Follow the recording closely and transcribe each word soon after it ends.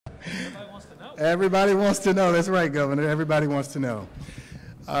Everybody wants to know. Everybody wants to know. That's right, Governor. Everybody wants to know.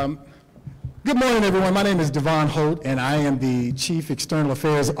 Good morning, everyone. My name is Devon Holt, and I am the Chief External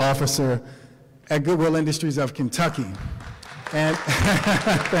Affairs Officer at Goodwill Industries of Kentucky. And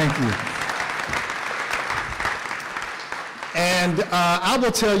thank you. And I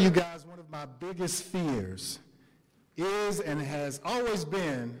will tell you guys, one of my biggest fears is and has always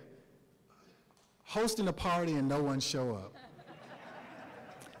been hosting a party and no one show up.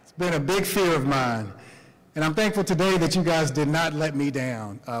 It's been a big fear of mine. And I'm thankful today that you guys did not let me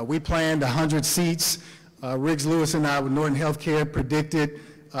down. We planned 100 seats. Riggs Lewis and I with Norton Healthcare predicted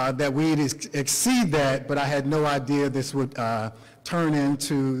that we'd exceed that, but I had no idea this would turn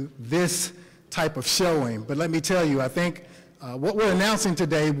into this type of showing. But let me tell you, I think what we're announcing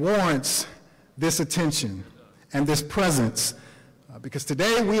today warrants this attention and this presence, because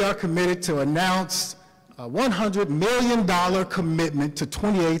today we are committed to announce a $100 million commitment to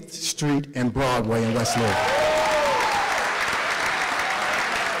 28th Street and Broadway in West Louisville.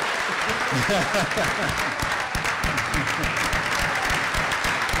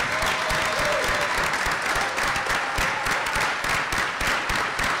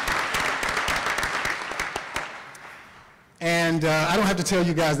 And I don't have to tell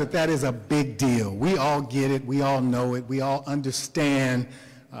you guys that that is a big deal. We all get it. We all know it. We all understand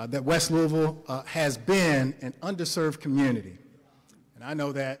that West Louisville has been an underserved community. And I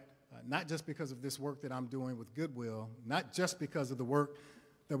know that not just because of this work that I'm doing with Goodwill, not just because of the work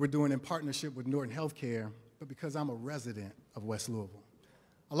that we're doing in partnership with Norton Healthcare, but because I'm a resident of West Louisville,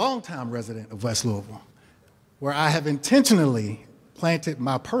 a longtime resident of West Louisville, where I have intentionally planted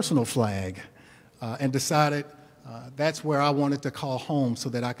my personal flag and decided that's where I wanted to call home so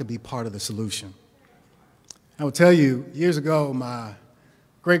that I could be part of the solution. I will tell you, years ago, my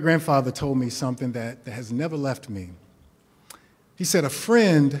great-grandfather told me something that has never left me. He said, a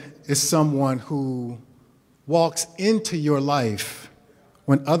friend is someone who walks into your life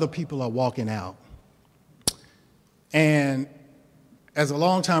when other people are walking out. And as a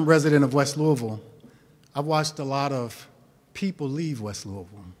longtime resident of West Louisville, I've watched a lot of people leave West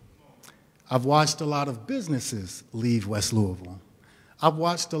Louisville. I've watched a lot of businesses leave West Louisville. I've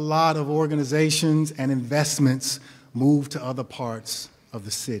watched a lot of organizations and investments move to other parts of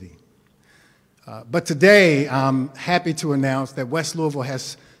the city. But today, I'm happy to announce that West Louisville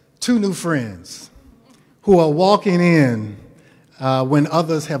has two new friends who are walking in when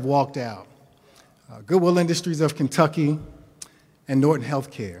others have walked out. Goodwill Industries of Kentucky and Norton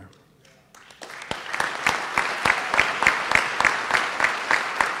Healthcare.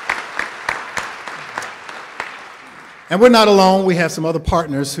 And we're not alone. We have some other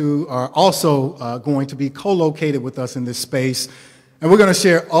partners who are also going to be co-located with us in this space. And we're going to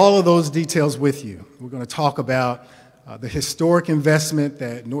share all of those details with you. We're going to talk about the historic investment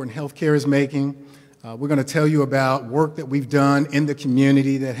that Norton Healthcare is making. We're going to tell you about work that we've done in the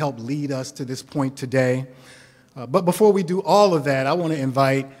community that helped lead us to this point today. But before we do all of that, I want to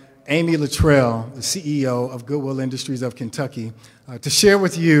invite Amy Luttrell, the CEO of Goodwill Industries of Kentucky, to share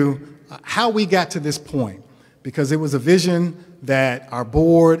with you how we got to this point. Because it was a vision that our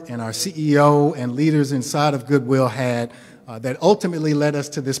board and our CEO and leaders inside of Goodwill had that ultimately led us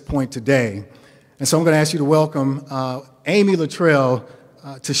to this point today. And so I'm going to ask you to welcome Amy Luttrell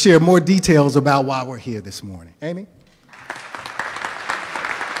to share more details about why we're here this morning. Amy?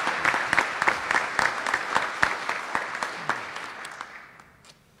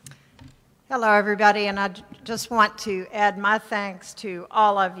 Hello, everybody, and I just want to add my thanks to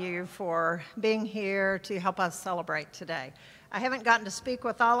all of you for being here to help us celebrate today. I haven't gotten to speak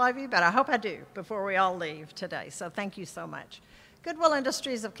with all of you, but I hope I do before we all leave today, so thank you so much. Goodwill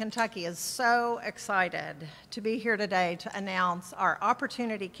Industries of Kentucky is so excited to be here today to announce our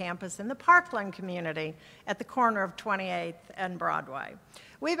Opportunity Campus in the Parkland community at the corner of 28th and Broadway.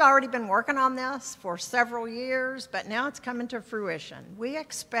 We've already been working on this for several years, but now it's coming to fruition. We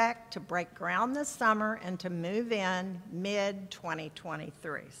expect to break ground this summer and to move in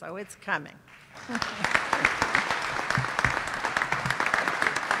mid-2023, so it's coming.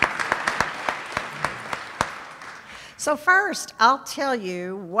 So first, I'll tell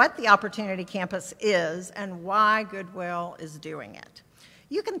you what the Opportunity Campus is and why Goodwill is doing it.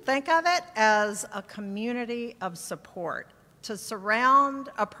 You can think of it as a community of support to surround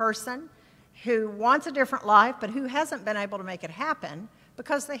a person who wants a different life but who hasn't been able to make it happen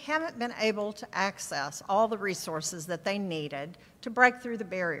because they haven't been able to access all the resources that they needed to break through the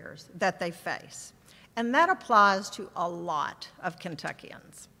barriers that they face. And that applies to a lot of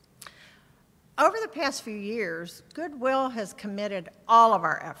Kentuckians. Over the past few years, Goodwill has committed all of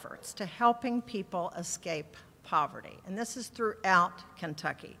our efforts to helping people escape poverty, and this is throughout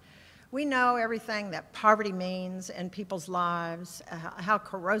Kentucky. We know everything that poverty means in people's lives, how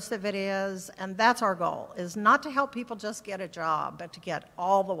corrosive it is, and that's our goal, is not to help people just get a job, but to get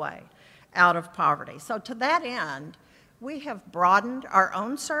all the way out of poverty. So to that end, we have broadened our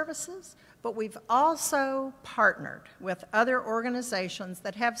own services, but we've also partnered with other organizations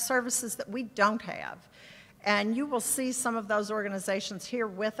that have services that we don't have. And you will see some of those organizations here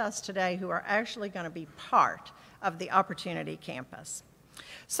with us today who are actually going to be part of the Opportunity Campus.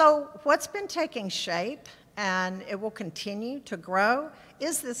 So what's been taking shape, and it will continue to grow,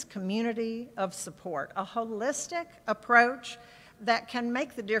 is this community of support, a holistic approach that can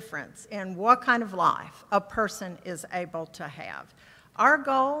make the difference in what kind of life a person is able to have. Our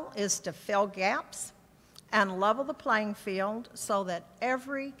goal is to fill gaps and level the playing field so that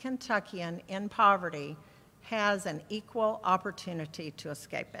every Kentuckian in poverty has an equal opportunity to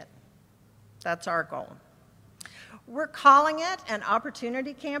escape it. That's our goal. We're calling it an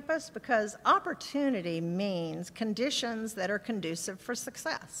Opportunity Campus because opportunity means conditions that are conducive for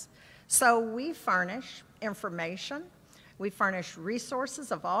success. So we furnish information, we furnish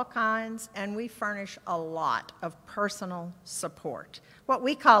resources of all kinds, and we furnish a lot of personal support, what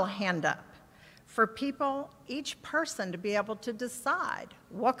we call hand up, for people, each person to be able to decide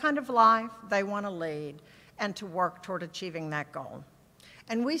what kind of life they want to lead and to work toward achieving that goal.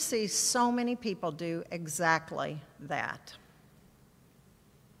 And we see so many people do exactly that.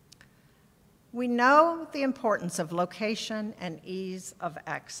 We know the importance of location and ease of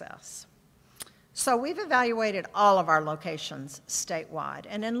access. So we've evaluated all of our locations statewide.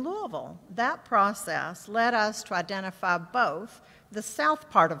 And in Louisville, that process led us to identify both the south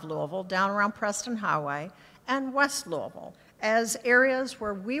part of Louisville, down around Preston Highway, and West Louisville as areas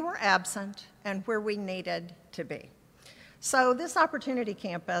where we were absent and where we needed to be. So this Opportunity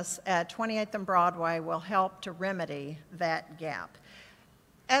Campus at 28th and Broadway will help to remedy that gap.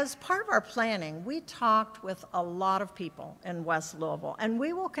 As part of our planning, we talked with a lot of people in West Louisville, and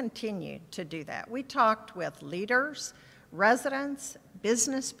we will continue to do that. We talked with leaders, residents,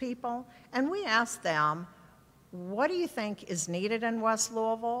 business people, and we asked them, what do you think is needed in West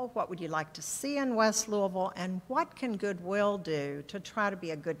Louisville? What would you like to see in West Louisville? And what can Goodwill do to try to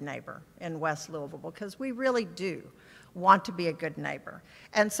be a good neighbor in West Louisville? Because we really do want to be a good neighbor.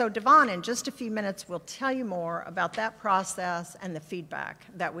 And so Devon, in just a few minutes, will tell you more about that process and the feedback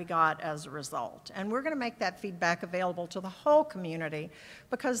that we got as a result. And we're going to make that feedback available to the whole community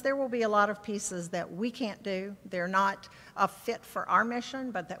because there will be a lot of pieces that we can't do. They're not a fit for our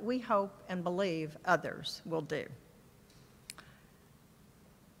mission, but that we hope and believe others will do.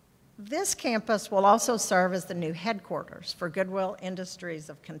 This campus will also serve as the new headquarters for Goodwill Industries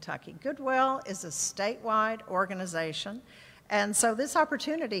of Kentucky. Goodwill is a statewide organization, and so this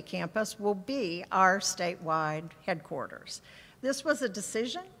Opportunity Campus will be our statewide headquarters. This was a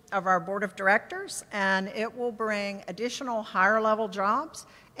decision of our board of directors, and it will bring additional higher-level jobs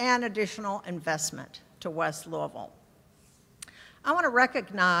and additional investment to West Louisville. I want to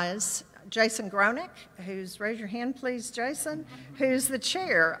recognize Jason Gronick, raise your hand please, Jason, who's the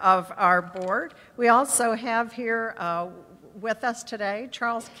chair of our board. We also have here with us today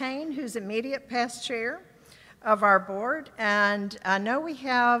Charles Kane, who's immediate past chair of our board. And I know we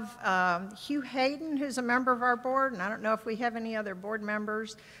have Hugh Hayden, who's a member of our board, and I don't know if we have any other board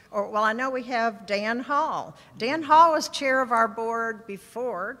members. Well, I know we have Dan Hall. Dan Hall was chair of our board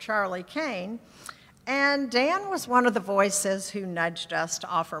before Charlie Kane. And Dan was one of the voices who nudged us to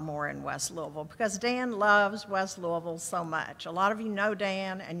offer more in West Louisville because Dan loves West Louisville so much. A lot of you know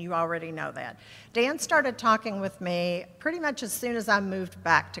Dan, and you already know that. Dan started talking with me pretty much as soon as I moved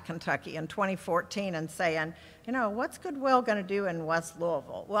back to Kentucky in 2014 and saying, you know, what's Goodwill going to do in West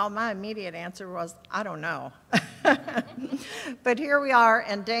Louisville? Well, my immediate answer was, I don't know. But here we are,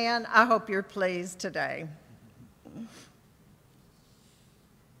 and Dan, I hope you're pleased today.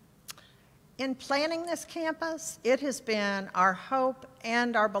 In planning this campus, it has been our hope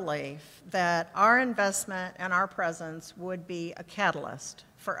and our belief that our investment and our presence would be a catalyst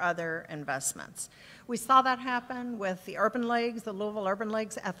for other investments. We saw that happen with the Urban Leagues, the Louisville Urban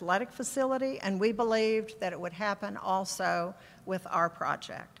Leagues athletic facility, and we believed that it would happen also with our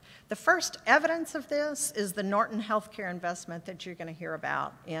project. The first evidence of this is the Norton Healthcare investment that you're going to hear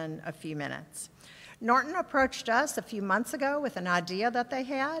about in a few minutes. Norton approached us a few months ago with an idea that they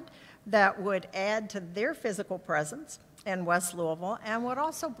had that would add to their physical presence in West Louisville and would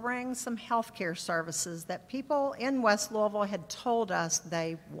also bring some health care services that people in West Louisville had told us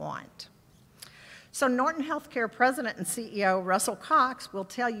they want. So Norton Healthcare President and CEO Russell Cox will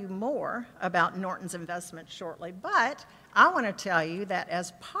tell you more about Norton's investment shortly, but I want to tell you that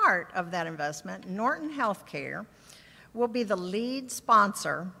as part of that investment, Norton Healthcare will be the lead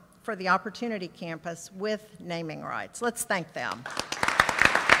sponsor for the Opportunity Campus with naming rights. Let's thank them.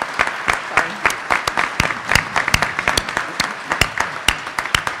 Sorry.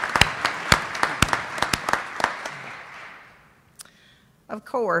 Of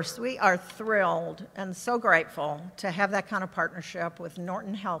course, we are thrilled and so grateful to have that kind of partnership with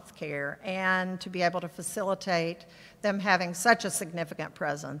Norton Healthcare and to be able to facilitate them having such a significant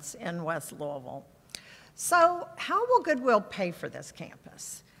presence in West Louisville. So, how will Goodwill pay for this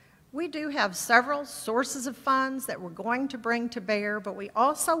campus? We do have several sources of funds that we're going to bring to bear, but we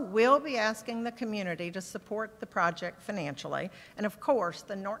also will be asking the community to support the project financially. And of course,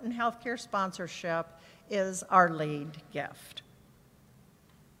 the Norton Healthcare sponsorship is our lead gift.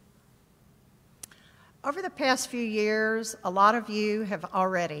 Over the past few years, a lot of you have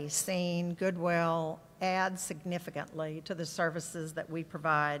already seen Goodwill add significantly to the services that we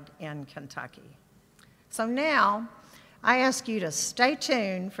provide in Kentucky. So now, I ask you to stay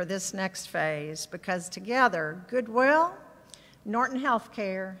tuned for this next phase because together, Goodwill, Norton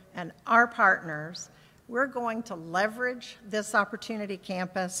Healthcare, and our partners, we're going to leverage this Opportunity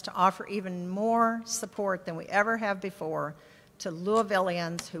Campus to offer even more support than we ever have before to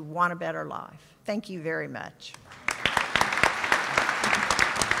Louisvillians who want a better life. Thank you very much.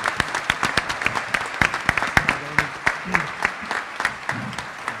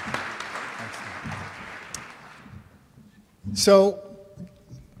 So,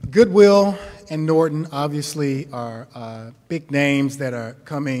 Goodwill and Norton obviously are big names that are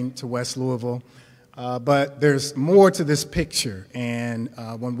coming to West Louisville, but there's more to this picture. And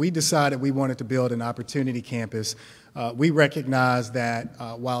when we decided we wanted to build an Opportunity Campus, we recognize that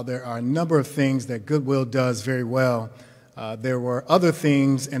while there are a number of things that Goodwill does very well, there were other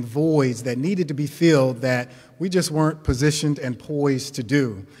things and voids that needed to be filled that we just weren't positioned and poised to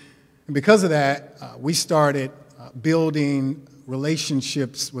do. And because of that, we started building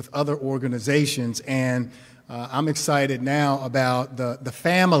relationships with other organizations, and I'm excited now about the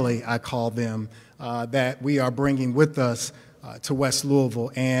family, I call them, that we are bringing with us to West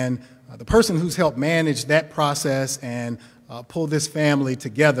Louisville. And the person who's helped manage that process and pull this family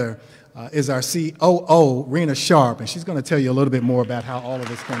together is our COO, Rena Sharp, and she's going to tell you a little bit more about how all of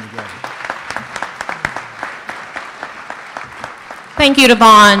this came together. Thank you,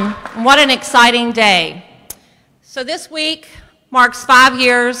 Devon. What an exciting day. So this week marks 5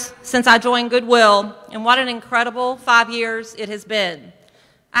 years since I joined Goodwill, and what an incredible 5 years it has been.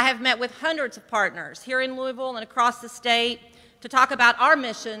 I have met with hundreds of partners here in Louisville and across the state to talk about our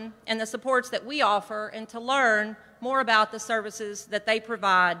mission and the supports that we offer and to learn more about the services that they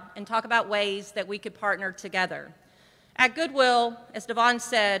provide and talk about ways that we could partner together. At Goodwill, as Devon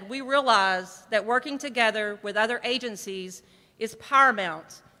said, we realize that working together with other agencies is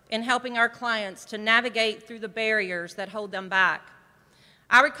paramount in helping our clients to navigate through the barriers that hold them back.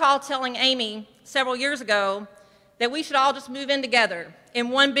 I recall telling Amy several years ago that we should all just move in together in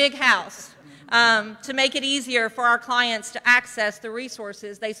one big house to make it easier for our clients to access the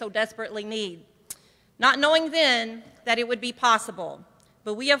resources they so desperately need. Not knowing then that it would be possible,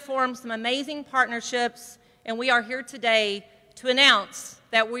 but we have formed some amazing partnerships, and we are here today to announce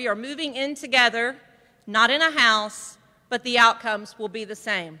that we are moving in together, not in a house, but the outcomes will be the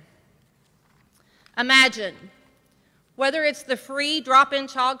same. Imagine, whether it's the free drop-in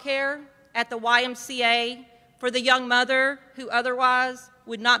childcare at the YMCA for the young mother who otherwise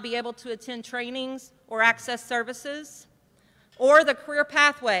would not be able to attend trainings or access services, or the career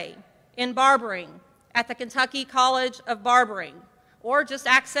pathway in barbering at the Kentucky College of Barbering, or just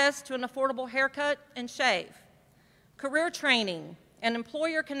access to an affordable haircut and shave, career training and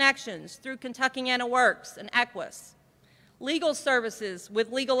employer connections through Kentuckiana Works and Equus, legal services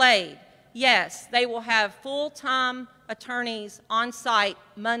with legal aid. Yes, they will have full-time attorneys on site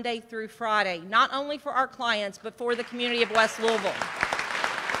Monday through Friday, not only for our clients, but for the community of West Louisville.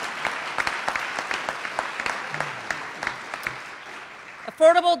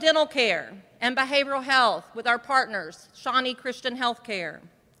 Affordable dental care and behavioral health with our partners, Shawnee Christian Healthcare.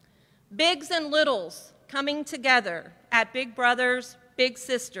 Bigs and littles coming together at Big Brothers, Big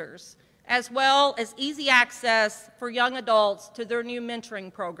Sisters, as well as easy access for young adults to their new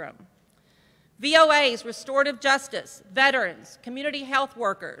mentoring program. VOAs, restorative justice, veterans, community health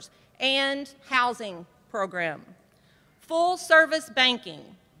workers, and housing program. Full service banking,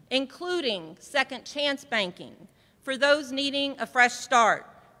 including second chance banking for those needing a fresh start,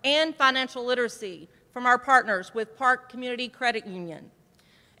 and financial literacy from our partners with Park Community Credit Union.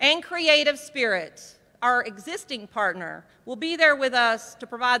 And Creative Spirits, our existing partner, will be there with us to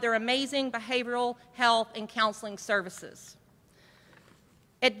provide their amazing behavioral health and counseling services.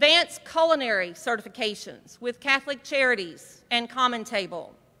 Advanced culinary certifications with Catholic Charities and Common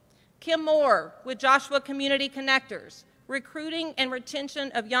Table. Kim Moore with Joshua Community Connectors, recruiting and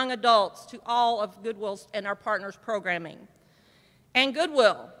retention of young adults to all of Goodwill's and our partners' programming. And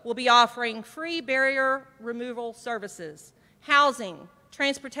Goodwill will be offering free barrier removal services, housing,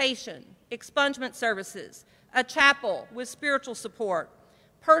 transportation, expungement services, a chapel with spiritual support,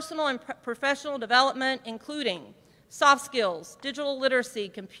 personal and professional development, including soft skills, digital literacy,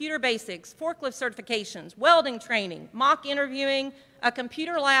 computer basics, forklift certifications, welding training, mock interviewing, a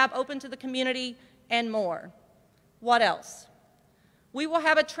computer lab open to the community, and more. What else? We will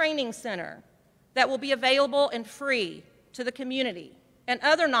have a training center that will be available and free to the community and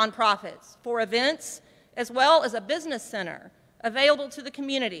other nonprofits for events, as well as a business center available to the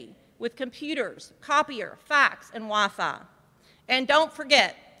community with computers, copier, fax, and Wi-Fi. And don't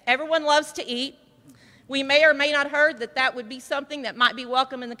forget, everyone loves to eat. We may or may not have heard that that would be something that might be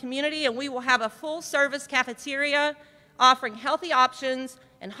welcome in the community, and we will have a full-service cafeteria offering healthy options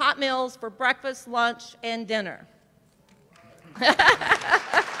and hot meals for breakfast, lunch, and dinner.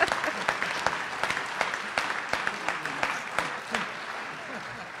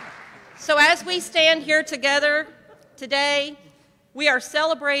 So as we stand here together today, we are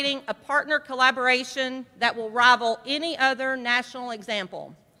celebrating a partner collaboration that will rival any other national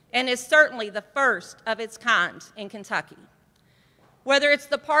example and is certainly the first of its kind in Kentucky. Whether it's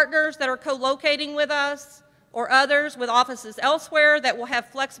the partners that are co-locating with us or others with offices elsewhere that will have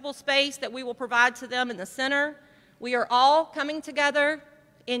flexible space that we will provide to them in the center, we are all coming together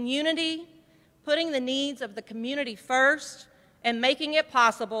in unity, putting the needs of the community first, and making it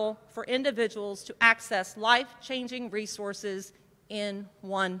possible for individuals to access life-changing resources in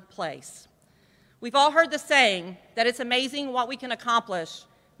one place. We've all heard the saying that it's amazing what we can accomplish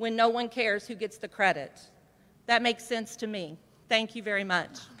when no one cares who gets the credit. That makes sense to me. Thank you very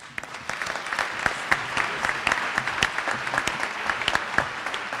much.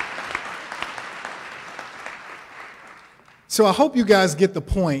 So I hope you guys get the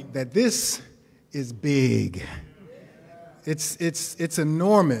point that this is big. It's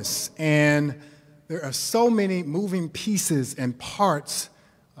enormous, and there are so many moving pieces and parts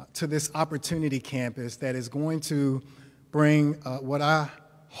to this Opportunity Campus that is going to bring what I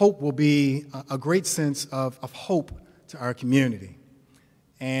hope will be a great sense of hope to our community.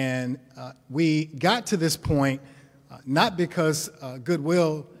 And we got to this point not because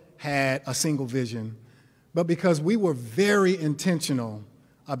Goodwill had a single vision, but because we were very intentional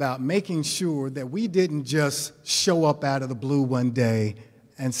about making sure that we didn't just show up out of the blue one day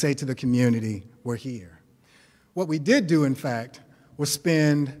and say to the community, we're here. What we did do, in fact, was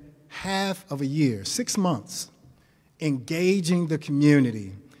spend half of a year, 6 months, engaging the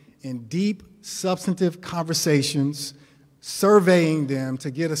community in deep, substantive conversations, surveying them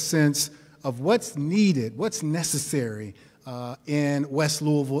to get a sense of what's needed, what's necessary in West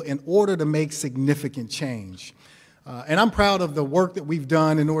Louisville in order to make significant change. And I'm proud of the work that we've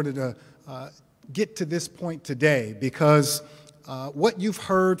done in order to get to this point today, because what you've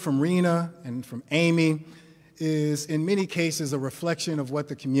heard from Rena and from Amy is in many cases a reflection of what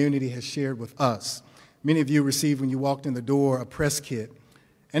the community has shared with us. Many of you received, when you walked in the door, a press kit.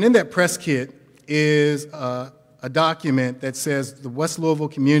 And in that press kit is a document that says the West Louisville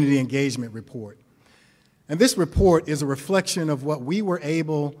Community Engagement Report. And this report is a reflection of what we were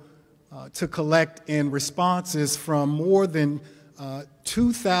able to collect in responses from more than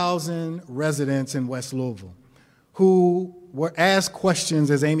 2,000 residents in West Louisville who were asked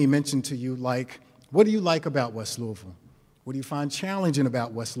questions, as Amy mentioned to you, like, what do you like about West Louisville? What do you find challenging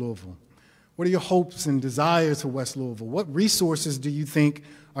about West Louisville? What are your hopes and desires for West Louisville? What resources do you think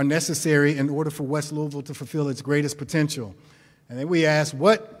are necessary in order for West Louisville to fulfill its greatest potential? And then we asked,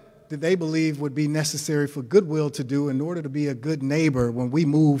 what did they believe would be necessary for Goodwill to do in order to be a good neighbor when we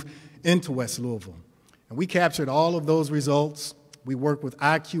move into West Louisville? And we captured all of those results. We worked with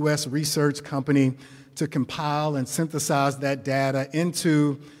IQS Research Company to compile and synthesize that data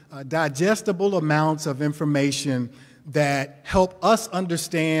into digestible amounts of information that help us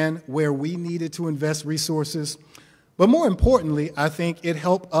understand where we needed to invest resources. But more importantly, I think it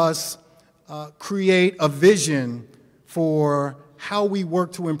helped us create a vision for how we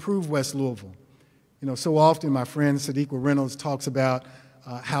work to improve West Louisville. You know, so often my friend Sadiqa Reynolds talks about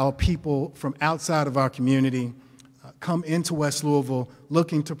how people from outside of our community come into West Louisville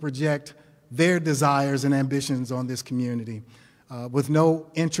looking to project their desires and ambitions on this community with no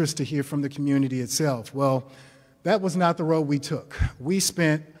interest to hear from the community itself. Well, that was not the road we took. We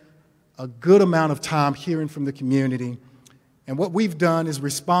spent a good amount of time hearing from the community. And what we've done is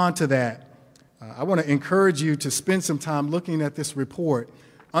respond to that. I want to encourage you to spend some time looking at this report,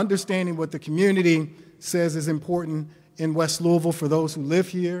 understanding what the community says is important in West Louisville for those who live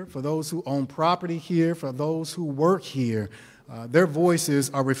here, for those who own property here, for those who work here. Their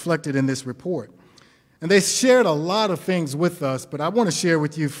voices are reflected in this report. And they shared a lot of things with us, but I want to share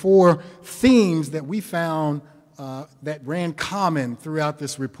with you 4 themes that we found that ran common throughout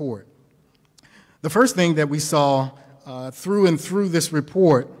this report. The first thing that we saw through and through this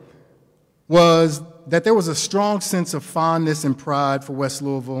report was that there was a strong sense of fondness and pride for West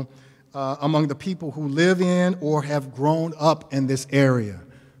Louisville among the people who live in or have grown up in this area.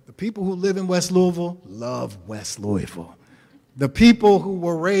 The people who live in West Louisville love West Louisville. The people who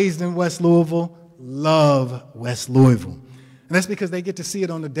were raised in West Louisville love West Louisville. And that's because they get to see it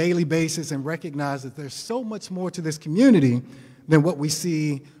on a daily basis and recognize that there's so much more to this community than what we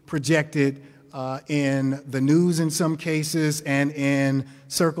see projected in the news in some cases and in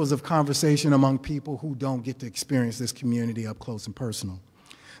circles of conversation among people who don't get to experience this community up close and personal.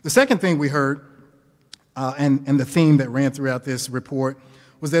 The second thing we heard, and the theme that ran throughout this report,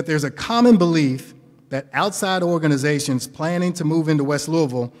 was that there's a common belief that outside organizations planning to move into West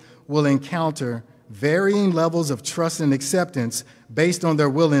Louisville will encounter varying levels of trust and acceptance based on their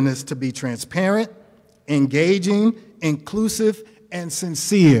willingness to be transparent, engaging, inclusive, and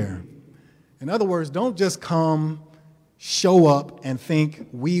sincere. In other words, don't just come, show up, and think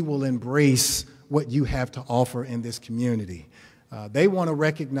we will embrace what you have to offer in this community. They want to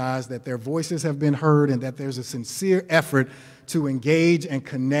recognize that their voices have been heard and that there's a sincere effort to engage and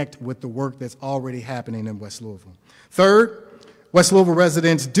connect with the work that's already happening in West Louisville. Third, West Louisville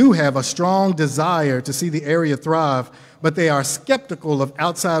residents do have a strong desire to see the area thrive, but they are skeptical of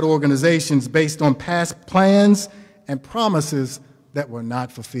outside organizations based on past plans and promises that were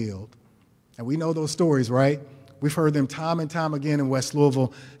not fulfilled. And we know those stories, right? We've heard them time and time again in West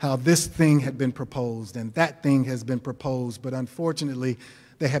Louisville, how this thing had been proposed and that thing has been proposed, but unfortunately,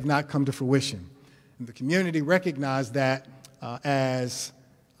 they have not come to fruition. And the community recognized that as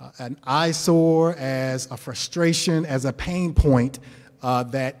an eyesore, as a frustration, as a pain point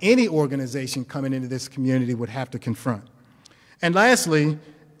that any organization coming into this community would have to confront. And lastly,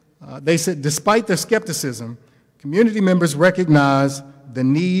 they said, despite their skepticism, community members recognize the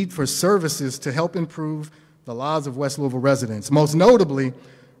need for services to help improve the lives of West Louisville residents. Most notably,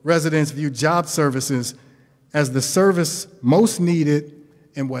 residents view job services as the service most needed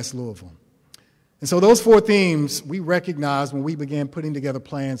in West Louisville. And so those 4 themes we recognized when we began putting together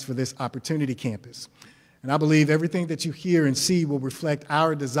plans for this Opportunity Campus. And I believe everything that you hear and see will reflect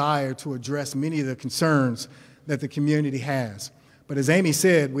our desire to address many of the concerns that the community has. But as Amy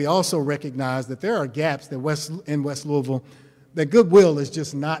said, we also recognize that there are gaps that in West Louisville that Goodwill is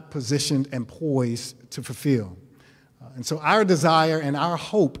just not positioned and poised to fulfill. And so our desire and our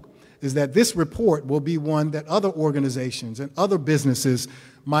hope is that this report will be one that other organizations and other businesses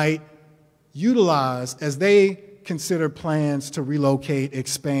might utilize as they consider plans to relocate,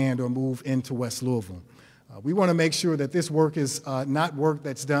 expand, or move into West Louisville. We want to make sure that this work is not work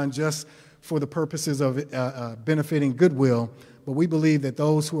that's done just for the purposes of benefiting Goodwill, but we believe that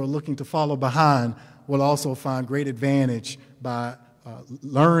those who are looking to follow behind will also find great advantage by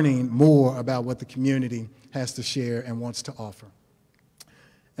learning more about what the community has to share and wants to offer.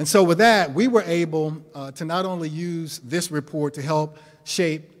 And so with that, we were able to not only use this report to help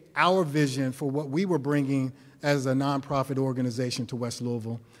shape our vision for what we were bringing as a nonprofit organization to West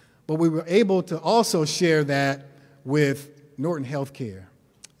Louisville, but we were able to also share that with Norton Healthcare.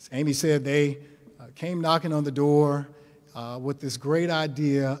 As Amy said, they came knocking on the door with this great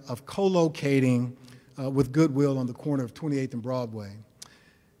idea of co-locating with Goodwill on the corner of 28th and Broadway.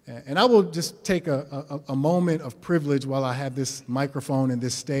 And I will just take a moment of privilege while I have this microphone and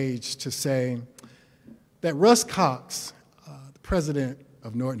this stage to say that Russ Cox, the president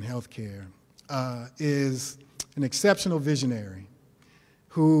of Norton Healthcare, is an exceptional visionary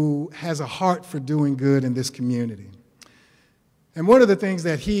who has a heart for doing good in this community. And one of the things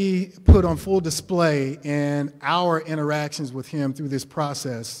that he put on full display in our interactions with him through this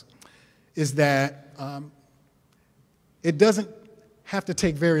process is that it doesn't have to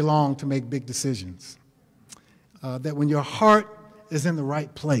take very long to make big decisions. That when your heart is in the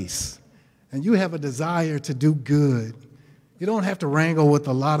right place and you have a desire to do good, you don't have to wrangle with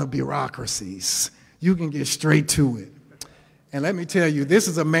a lot of bureaucracies. You can get straight to it. And let me tell you, this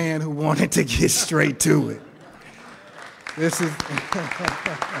is a man who wanted to get straight to it. This is...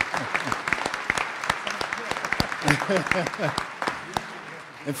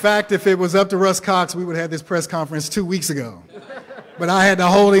 In fact, if it was up to Russ Cox, we would have had this press conference 2 weeks ago. but I had to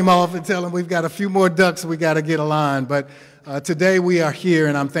hold him off and tell him we've got a few more ducks we got to get aligned. But today we are here,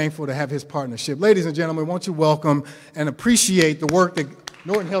 and I'm thankful to have his partnership. Ladies and gentlemen, won't you welcome and appreciate the work that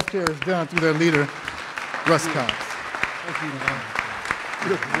Norton Healthcare has done through their leader, Russ Cox. Thank you, man. You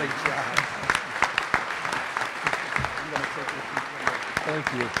did a great job.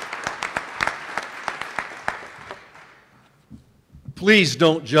 Thank you. Please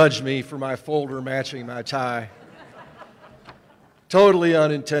don't judge me for my folder matching my tie. Totally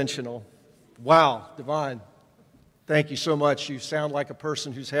unintentional. Wow, Devon, thank you so much. You sound like a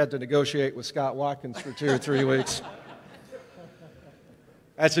person who's had to negotiate with Scott Watkins for 2 or 3 weeks.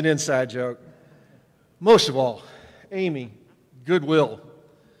 That's an inside joke. Most of all, Amy, Goodwill,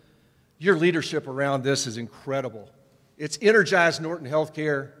 your leadership around this is incredible. It's energized Norton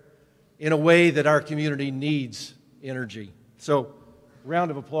Healthcare in a way that our community needs energy. So,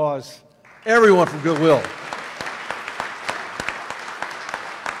 round of applause, everyone from Goodwill.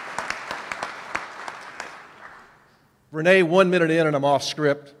 Renee, 1 minute in and I'm off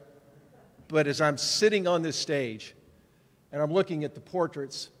script, but as I'm sitting on this stage and I'm looking at the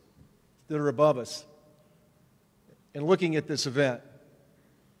portraits that are above us and looking at this event,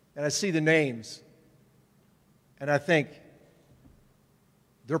 and I see the names, and I think,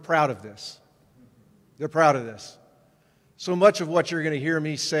 they're proud of this. They're proud of this. So much of what you're going to hear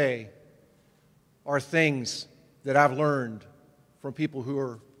me say are things that I've learned from people who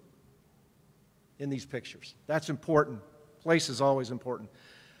are in these pictures. That's important. Place is always important.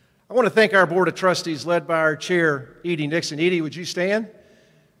 I want to thank our Board of Trustees led by our Chair, Edie Nixon. Edie, would you stand?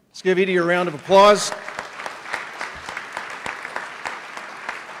 Let's give Edie a round of applause.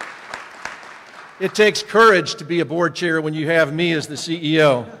 It takes courage to be a board chair when you have me as the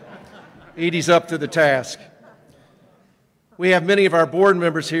CEO. Edie's up to the task. We have many of our board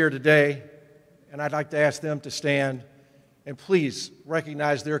members here today, and I'd like to ask them to stand and please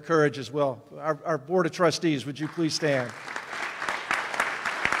recognize their courage as well. Our Board of Trustees, would you please stand?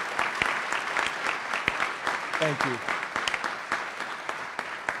 Thank you.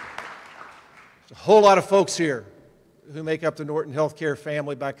 There's a whole lot of folks here who make up the Norton Healthcare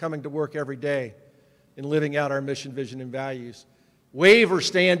family by coming to work every day and living out our mission, vision, and values. Wave or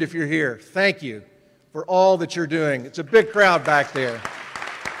stand if you're here. Thank you for all that you're doing. It's a big crowd back there.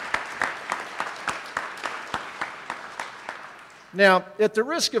 Now, at the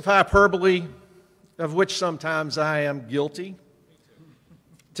risk of hyperbole, of which sometimes I am guilty,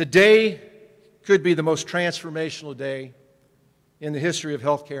 today could be the most transformational day in the history of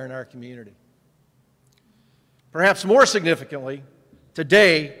healthcare in our community. Perhaps more significantly,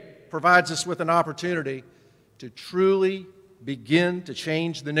 today provides us with an opportunity to truly begin to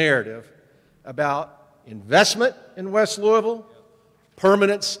change the narrative about investment in West Louisville,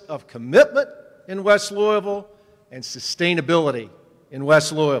 permanence of commitment in West Louisville, and sustainability in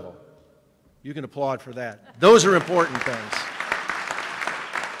West Louisville. You can applaud for that. Those are important things.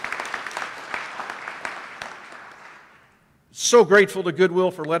 So grateful to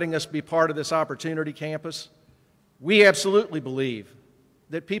Goodwill for letting us be part of this Opportunity Campus. We absolutely believe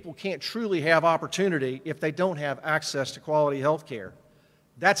that people can't truly have opportunity if they don't have access to quality health care.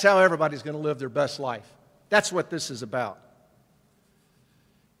 That's how everybody's going to live their best life. That's what this is about.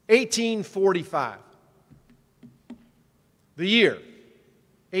 1845. The year,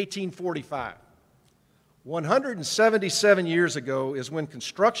 1845. 177 years ago is when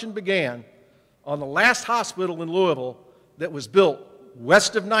construction began on the last hospital in Louisville that was built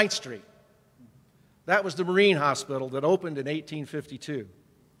west of 9th Street. That was the Marine Hospital that opened in 1852.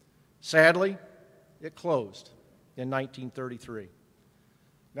 Sadly, it closed in 1933.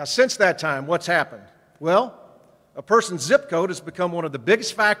 Now, since that time, what's happened? Well, a person's zip code has become one of the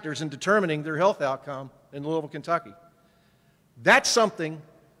biggest factors in determining their health outcome in Louisville, Kentucky. That's something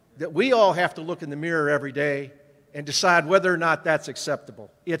that we all have to look in the mirror every day and decide whether or not that's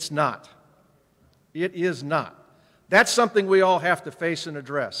acceptable. It's not. It is not. That's something we all have to face and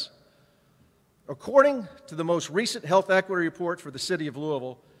address. According to the most recent health equity report for the city of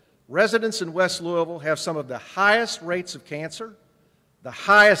Louisville, residents in West Louisville have some of the highest rates of cancer, the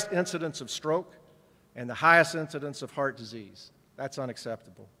highest incidence of stroke, and the highest incidence of heart disease. That's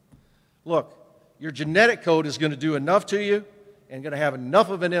unacceptable. Look, your genetic code is going to do enough to you and going to have enough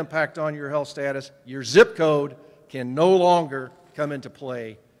of an impact on your health status. Your zip code can no longer come into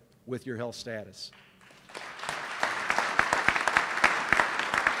play with your health status.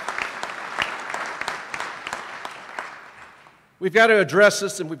 We've got to address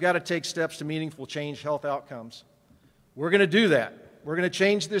this, and we've got to take steps to meaningful change health outcomes. We're going to do that. We're going to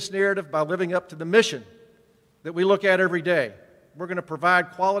change this narrative by living up to the mission that we look at every day. We're going to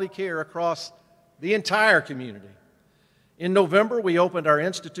provide quality care across the entire community. In November, we opened our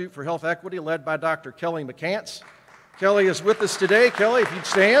Institute for Health Equity, led by Dr. Kelly McCants. Kelly is with us today. Kelly, if you'd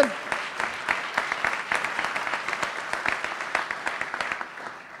stand.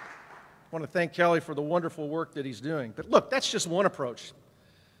 I want to thank Kelly for the wonderful work that he's doing. But look, that's just one approach.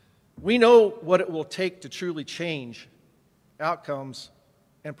 We know what it will take to truly change outcomes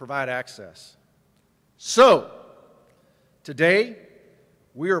and provide access. So, today,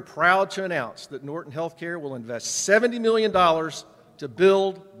 we are proud to announce that Norton Healthcare will invest $70 million to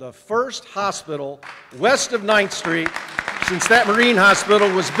build the first hospital west of 9th Street since that Marine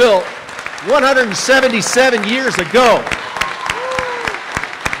Hospital was built 177 years ago.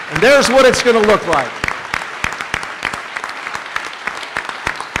 And there's what it's going to look like.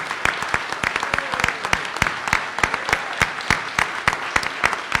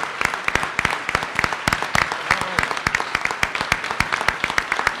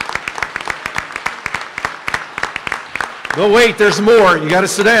 But wait, there's more. You got to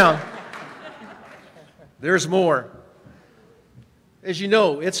sit down. There's more. As you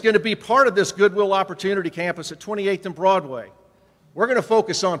know, it's going to be part of this Goodwill Opportunity Campus at 28th and Broadway. We're going to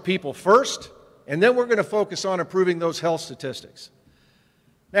focus on people first, and then we're going to focus on improving those health statistics.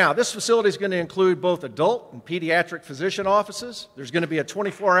 Now, this facility is going to include both adult and pediatric physician offices. There's going to be a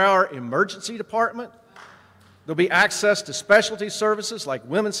 24-hour emergency department. There'll be access to specialty services like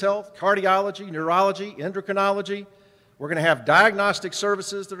women's health, cardiology, neurology, endocrinology. We're going to have diagnostic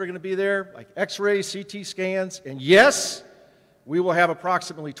services that are going to be there, like x-rays, CT scans, and yes, we will have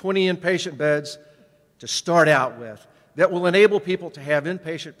approximately 20 inpatient beds to start out with that will enable people to have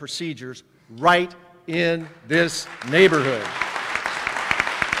inpatient procedures right in this neighborhood.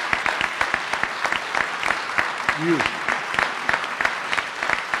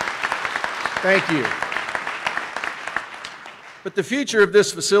 Thank you. But the future of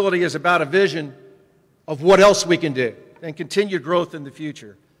this facility is about a vision of what else we can do and continued growth in the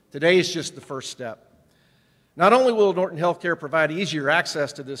future. Today is just the first step. Not only will Norton Healthcare provide easier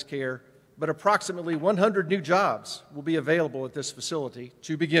access to this care, but approximately 100 new jobs will be available at this facility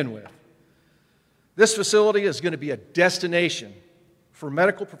to begin with. This facility is going to be a destination for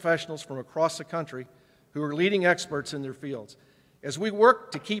medical professionals from across the country who are leading experts in their fields. As we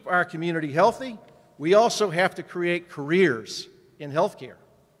work to keep our community healthy, we also have to create careers in healthcare.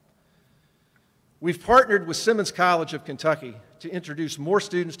 We've partnered with Simmons College of Kentucky to introduce more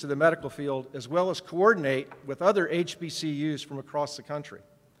students to the medical field as well as coordinate with other HBCUs from across the country.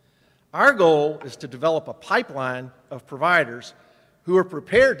 Our goal is to develop a pipeline of providers who are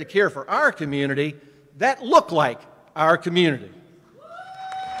prepared to care for our community that look like our community.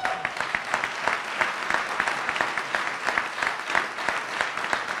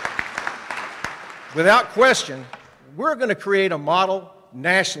 Without question, we're going to create a model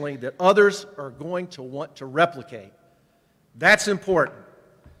nationally that others are going to want to replicate. That's important.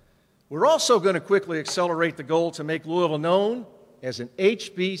 We're also going to quickly accelerate the goal to make Louisville known as an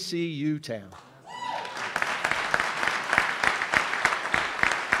HBCU town.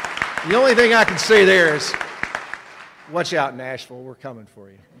 The only thing I can say there is, watch out, Nashville, we're coming for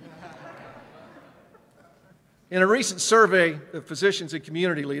you. In a recent survey of physicians and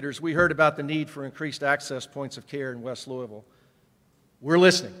community leaders, we heard about the need for increased access points of care in West Louisville. We're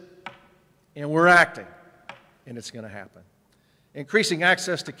listening, and we're acting, and it's going to happen. Increasing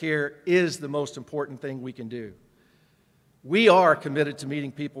access to care is the most important thing we can do. We are committed to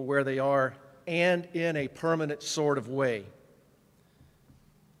meeting people where they are and in a permanent sort of way.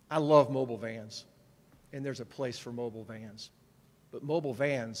 I love mobile vans, and there's a place for mobile vans. But mobile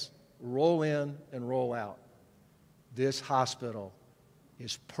vans roll in and roll out. This hospital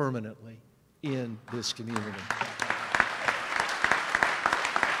is permanently in this community.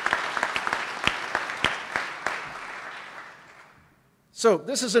 So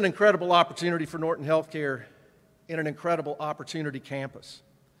this is an incredible opportunity for Norton Healthcare and an incredible opportunity campus.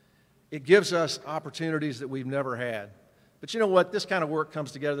 It gives us opportunities that we've never had. But you know what? This kind of work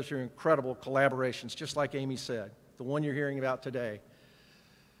comes together through incredible collaborations, just like Amy said, the one you're hearing about today.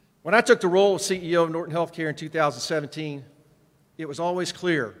 When I took the role of CEO of Norton Healthcare in 2017, it was always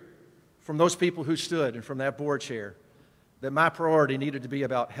clear from those people who stood and from that board chair that my priority needed to be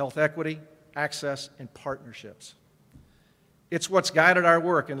about health equity, access, and partnerships. It's what's guided our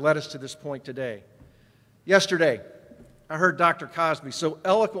work and led us to this point today. Yesterday, I heard Dr. Cosby so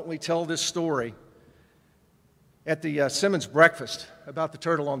eloquently tell this story at the Simmons breakfast about the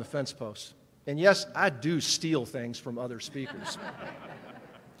turtle on the fence post. And yes, I do steal things from other speakers.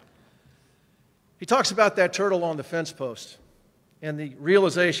 He talks about that turtle on the fence post and the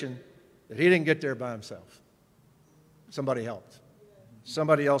realization that he didn't get there by himself. Somebody helped.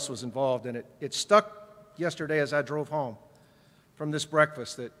 Somebody else was involved in it. It stuck yesterday as I drove home. from this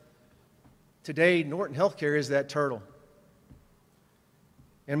breakfast that today Norton Healthcare is that turtle.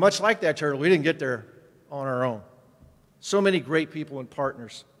 And much like that turtle, we didn't get there on our own. So many great people and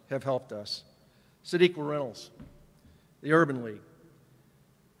partners have helped us. Sadiqa Reynolds, the Urban League,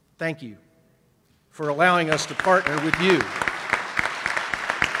 thank you for allowing us to partner with you.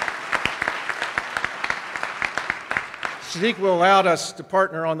 Sadiqa allowed us to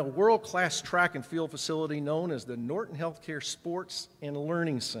partner on the world-class track and field facility known as the Norton Healthcare Sports and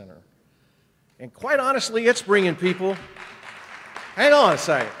Learning Center. And quite honestly, it's bringing people, hang on a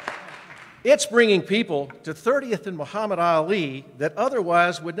second, it's bringing people to 30th and Muhammad Ali that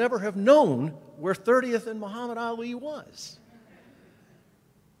otherwise would never have known where 30th and Muhammad Ali was.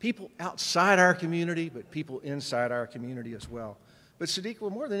 People outside our community, but people inside our community as well. But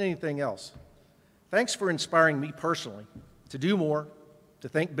Sadiqa, more than anything else, thanks for inspiring me personally to do more, to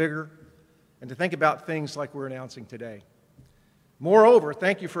think bigger, and to think about things like we're announcing today. Moreover,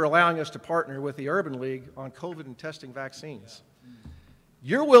 thank you for allowing us to partner with the Urban League on COVID and testing vaccines.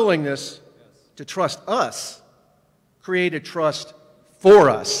 Your willingness to trust us created trust for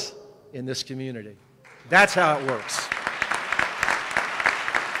us in this community. That's how it works.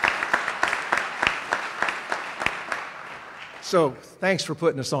 So, thanks for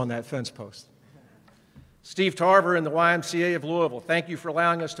putting us on that fence post. Steve Tarver and the YMCA of Louisville, thank you for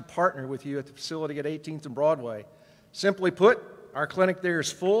allowing us to partner with you at the facility at 18th and Broadway. Simply put, our clinic there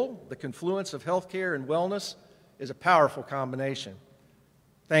is full. The confluence of healthcare and wellness is a powerful combination.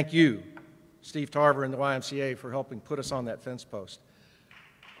 Thank you, Steve Tarver and the YMCA, for helping put us on that fence post.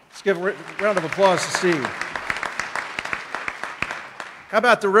 Let's give a round of applause to Steve. How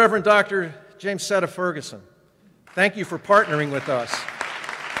about the Reverend Dr. James Setta Ferguson? Thank you for partnering with us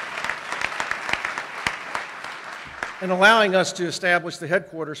and allowing us to establish the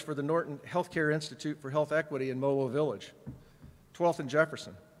headquarters for the Norton Healthcare Institute for Health Equity in Molo Village, 12th and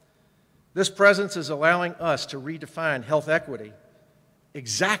Jefferson. This presence is allowing us to redefine health equity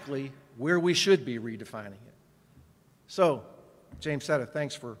exactly where we should be redefining it. So, James Setta,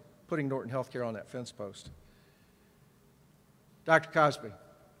 thanks for putting Norton Healthcare on that fence post. Dr. Cosby,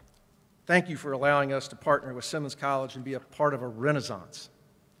 thank you for allowing us to partner with Simmons College and be a part of a renaissance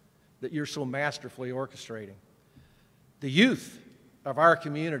that you're so masterfully orchestrating. The youth of our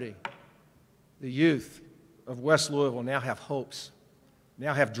community, the youth of West Louisville now have hopes,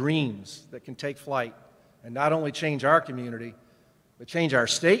 now have dreams that can take flight and not only change our community, but change our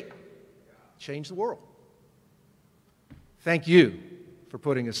state, change the world. Thank you for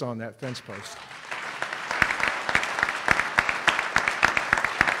putting us on that fence post.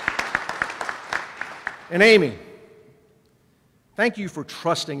 And Amy, thank you for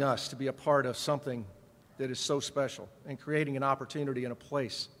trusting us to be a part of something that is so special and creating an opportunity in a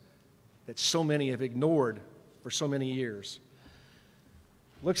place that so many have ignored for so many years.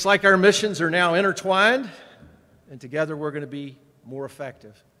 Looks like our missions are now intertwined, and together we're going to be more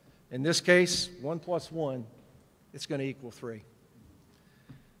effective. In this case, 1 + 1, it's going to equal 3.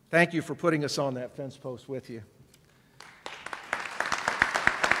 Thank you for putting us on that fence post with you.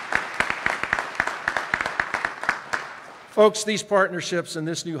 Folks, these partnerships in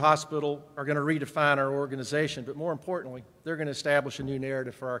this new hospital are going to redefine our organization, but more importantly, they're going to establish a new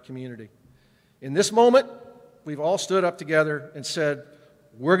narrative for our community. In this moment, we've all stood up together and said,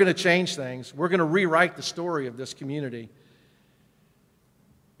 we're going to change things. We're going to rewrite the story of this community.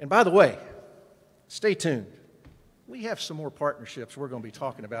 And by the way, stay tuned. We have some more partnerships we're going to be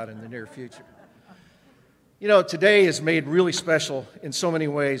talking about in the near future. You know, today is made really special in so many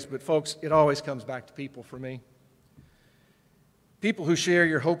ways, but folks, it always comes back to people for me. People who share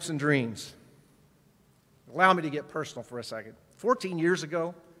your hopes and dreams. Allow me to get personal for a second. 14 years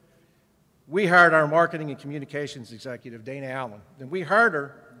ago, we hired our marketing and communications executive, Dana Allen, and we hired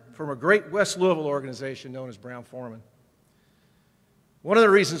her from a great West Louisville organization known as Brown-Forman. One of the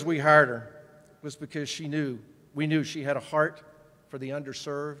reasons we hired her was because we knew she had a heart for the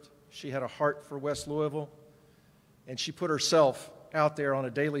underserved, she had a heart for West Louisville, and she put herself out there on a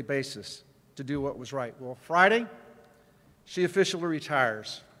daily basis to do what was right. Well, Friday, she officially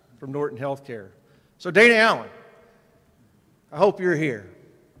retires from Norton Healthcare. So Dana Allen, I hope you're here.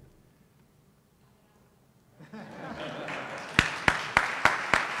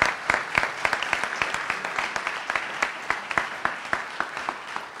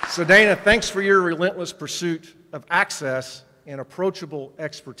 So Dana, thanks for your relentless pursuit of access and approachable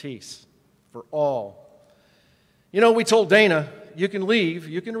expertise for all. You know, we told Dana, you can leave,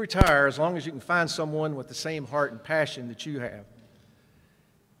 you can retire as long as you can find someone with the same heart and passion that you have.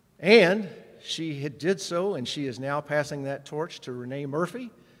 And she did so, and she is now passing that torch to Renee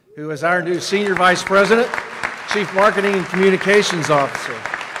Murphy, who is our new Senior Vice President Chief Marketing and Communications Officer.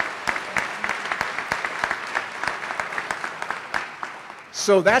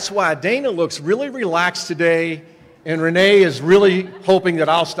 So that's why Dana looks really relaxed today, and Renee is really hoping that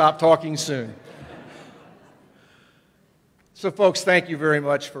I'll stop talking soon. So folks, thank you very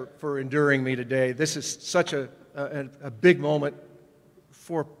much for enduring me today. This is such a big moment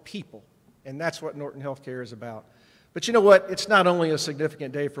for people, and that's what Norton Healthcare is about. But you know what? It's not only a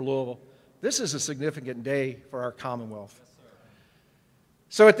significant day for Louisville, this is a significant day for our Commonwealth.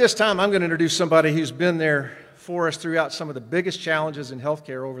 So at this time, I'm going to introduce somebody who's been there for us throughout some of the biggest challenges in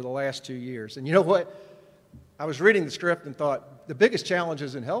healthcare over the last 2 years. And you know what? I was reading the script and thought, the biggest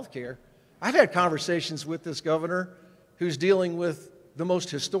challenges in healthcare, I've had conversations with this governor who's dealing with the most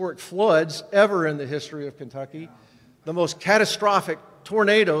historic floods ever in the history of Kentucky, the most catastrophic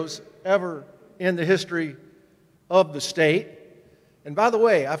tornadoes ever in the history of the state. And by the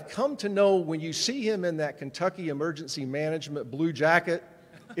way, I've come to know when you see him in that Kentucky Emergency Management blue jacket,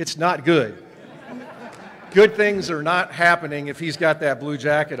 it's not good. Good things are not happening if he's got that blue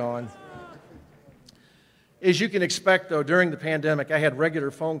jacket on. As you can expect, though, during the pandemic, I had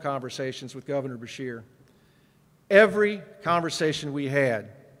regular phone conversations with Governor Beshear. Every conversation we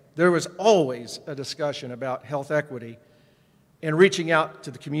had, there was always a discussion about health equity and reaching out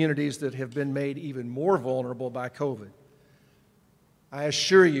to the communities that have been made even more vulnerable by COVID. I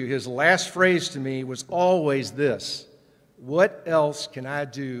assure you, his last phrase to me was always this: what else can I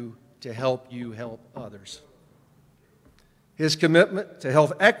do to help you help others? His commitment to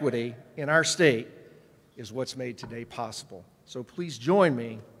health equity in our state is what's made today possible. So please join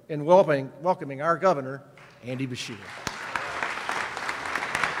me in welcoming our governor, Andy Beshear.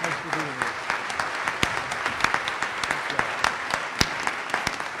 Thanks for being here.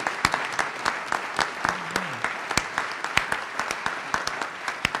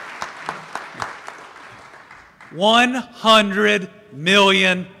 100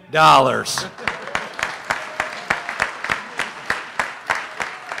 million.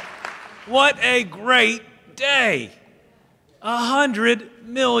 What a great day. $100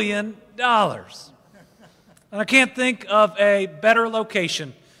 million. And I can't think of a better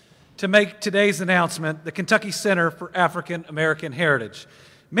location to make today's announcement, the Kentucky Center for African American Heritage.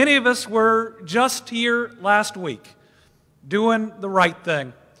 Many of us were just here last week doing the right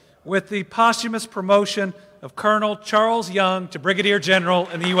thing with the posthumous promotion of Colonel Charles Young to Brigadier General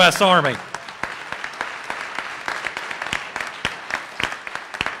in the U.S. Army.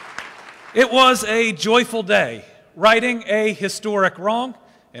 It was a joyful day, righting a historic wrong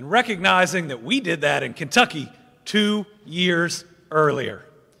and recognizing that we did that in Kentucky 2 years earlier.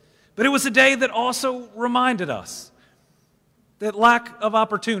 But it was a day that also reminded us that lack of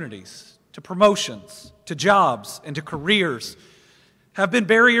opportunities to promotions, to jobs, and to careers have been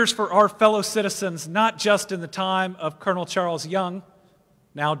barriers for our fellow citizens, not just in the time of Colonel Charles Young,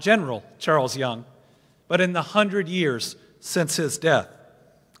 now General Charles Young, but in the 100 years since his death,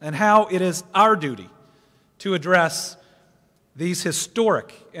 and how it is our duty to address these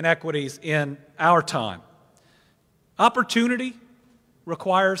historic inequities in our time. Opportunity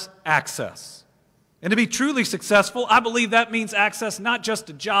requires access. And to be truly successful, I believe that means access not just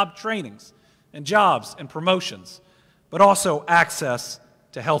to job trainings and jobs and promotions, but also access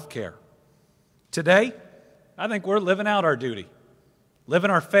to health care. Today, I think we're living out our duty, living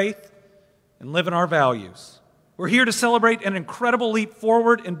our faith, and living our values. We're here to celebrate an incredible leap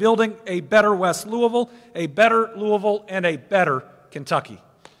forward in building a better West Louisville, a better Louisville, and a better Kentucky.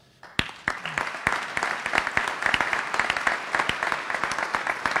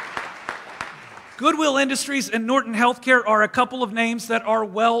 Goodwill Industries and Norton Healthcare are a couple of names that are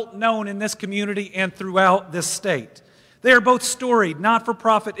well known in this community and throughout this state. They are both storied,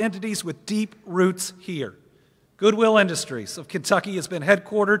 not-for-profit entities with deep roots here. Goodwill Industries of Kentucky has been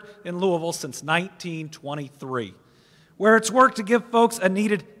headquartered in Louisville since 1923, where it's worked to give folks a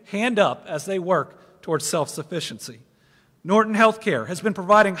needed hand up as they work towards self-sufficiency. Norton Healthcare has been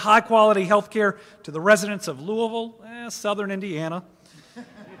providing high-quality health care to the residents of Louisville, southern Indiana,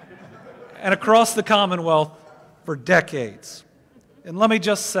 and across the Commonwealth for decades. And let me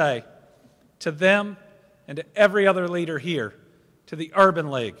just say, to them and to every other leader here, to the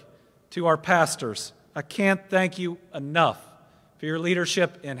Urban League, to our pastors, I can't thank you enough for your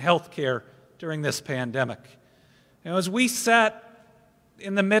leadership in health care during this pandemic. As we sat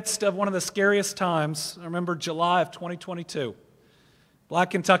in the midst of one of the scariest times, I remember July of 2022,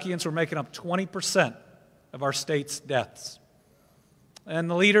 Black Kentuckians were making up 20% of our state's deaths. And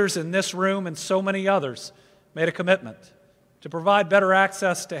the leaders in this room and so many others made a commitment to provide better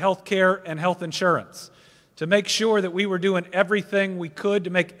access to health care and health insurance, to make sure that we were doing everything we could to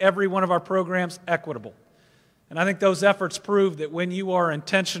make every one of our programs equitable. And I think those efforts prove that when you are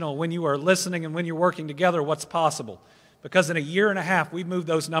intentional, when you are listening, and when you're working together, what's possible. Because in a year and a half, we've moved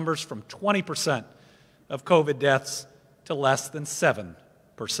those numbers from 20% of COVID deaths to less than 7%.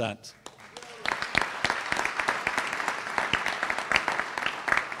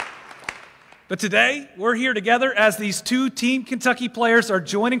 But today, we're here together as these two Team Kentucky players are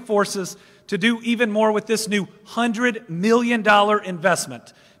joining forces to do even more with this new $100 million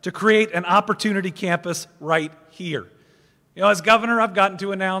investment to create an opportunity campus right here. You know, as governor, I've gotten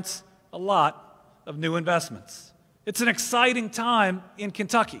to announce a lot of new investments. It's an exciting time in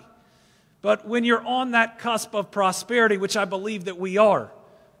Kentucky. But when you're on that cusp of prosperity, which I believe that we are,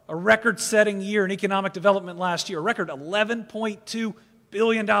 a record-setting year in economic development last year, a record $11.2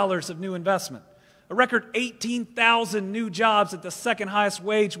 billion of new investment, a record 18,000 new jobs at the second highest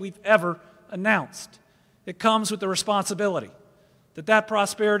wage we've ever announced. It comes with the responsibility that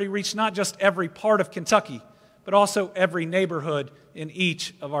prosperity reach not just every part of Kentucky, but also every neighborhood in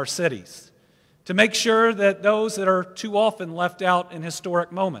each of our cities. To make sure that those that are too often left out in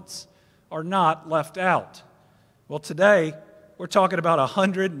historic moments are not left out. Well, today, we're talking about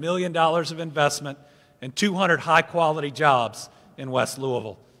 $100 million of investment and 200 high-quality jobs in West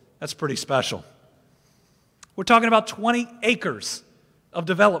Louisville. That's pretty special. We're talking about 20 acres of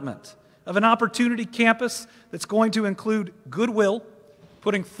development, of an opportunity campus that's going to include Goodwill,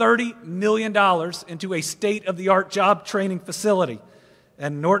 putting $30 million into a state-of-the-art job training facility,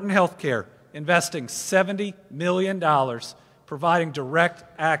 and Norton Healthcare investing $70 million, providing direct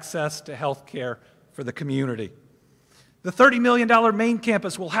access to health care for the community. The $30 million main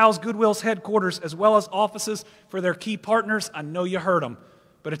campus will house Goodwill's headquarters as well as offices for their key partners. I know you heard them,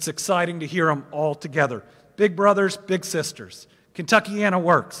 but it's exciting to hear them all together. Big Brothers, Big Sisters, Kentuckiana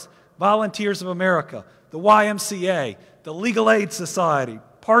Works, Volunteers of America, the YMCA, the Legal Aid Society,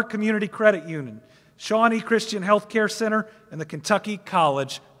 Park Community Credit Union, Shawnee Christian Healthcare Center, and the Kentucky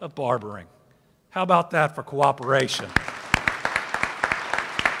College of Barbering. How about that for cooperation?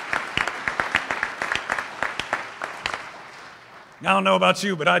 I don't know about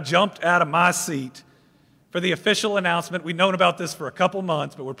you, but I jumped out of my seat for the official announcement. We've known about this for a couple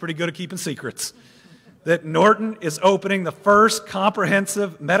months, but we're pretty good at keeping secrets. That Norton is opening the first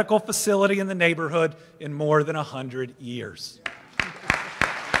comprehensive medical facility in the neighborhood in more than 100 years.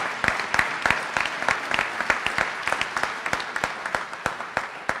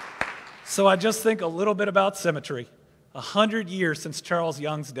 So I just think a little bit about symmetry. 100 years since Charles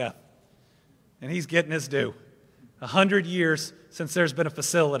Young's death, and he's getting his due. 100 years since there's been a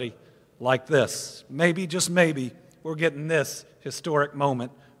facility like this. Maybe, just maybe, we're getting this historic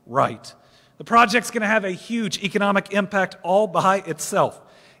moment right. The project's going to have a huge economic impact all by itself.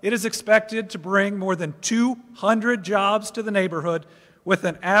 It is expected to bring more than 200 jobs to the neighborhood with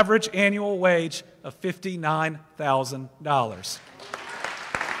an average annual wage of $59,000.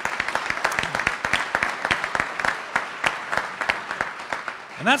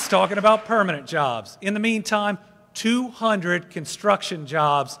 And that's talking about permanent jobs. In the meantime, 200 construction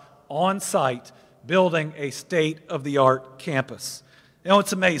jobs on site building a state-of-the-art campus. You know,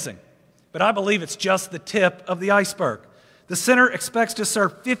 it's amazing, but I believe it's just the tip of the iceberg. The center expects to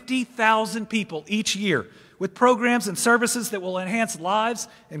serve 50,000 people each year with programs and services that will enhance lives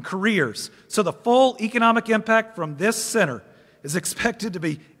and careers. So the full economic impact from this center is expected to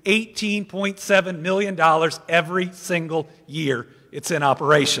be $18.7 million every single year it's in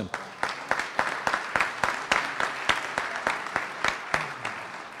operation.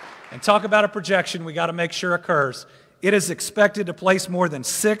 And talk about a projection we got to make sure occurs. It is expected to place more than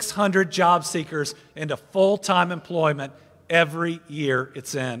 600 job seekers into full-time employment every year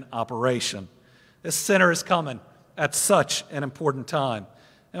it's in operation. This center is coming at such an important time.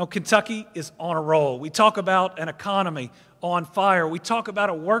 You know, Kentucky is on a roll. We talk about an economy on fire. We talk about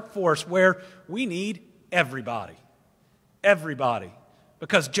a workforce where we need everybody. Everybody.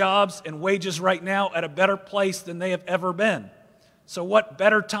 Because jobs and wages right now at a better place than they have ever been. So what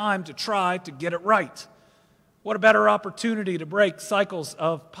better time to try to get it right? What a better opportunity to break cycles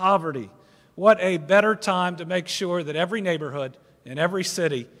of poverty. What a better time to make sure that every neighborhood in every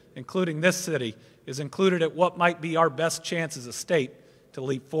city, including this city, is included at what might be our best chance as a state to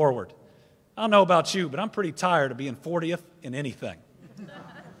leap forward. I don't know about you, but I'm pretty tired of being 40th in anything.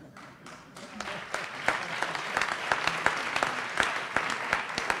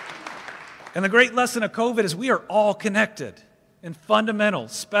 And the great lesson of COVID is we are all connected in fundamental,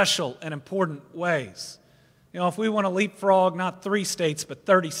 special, and important ways. You know, if we want to leapfrog not 3 states, but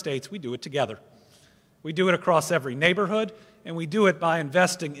 30 states, we do it together. We do it across every neighborhood, and we do it by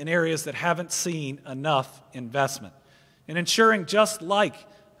investing in areas that haven't seen enough investment. And ensuring, just like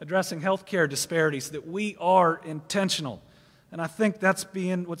addressing healthcare disparities, that we are intentional. And I think that's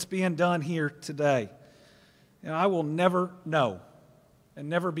what's being done here today. I will never know and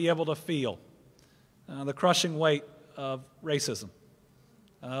never be able to feel the crushing weight of racism,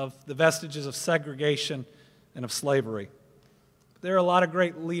 of the vestiges of segregation and of slavery. There are a lot of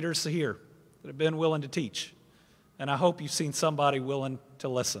great leaders here that have been willing to teach, and I hope you've seen somebody willing to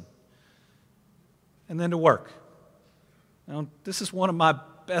listen. And then to work. This is one of my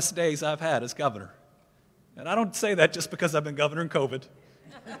best days I've had as governor. And I don't say that just because I've been governor in COVID.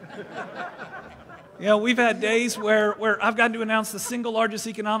 We've had days where I've gotten to announce the single largest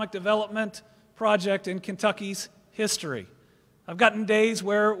economic development project in Kentucky's history. I've gotten days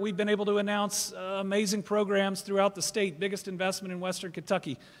where we've been able to announce amazing programs throughout the state, biggest investment in Western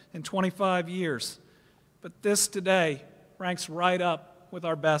Kentucky in 25 years. But this today ranks right up with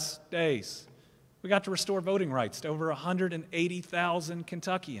our best days. We got to restore voting rights to over 180,000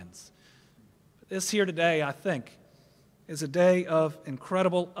 Kentuckians. This here today, I think, is a day of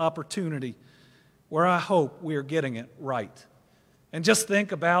incredible opportunity where I hope we are getting it right. And just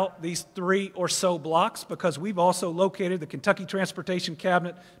think about these 3 or so blocks, because we've also located the Kentucky Transportation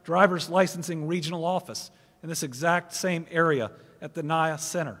Cabinet Driver's Licensing Regional Office in this exact same area at the NIA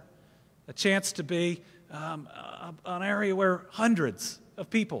Center. A chance to be an area where hundreds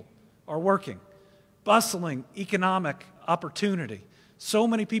of people are working. Bustling economic opportunity. So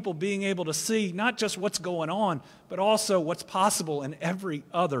many people being able to see not just what's going on, but also what's possible in every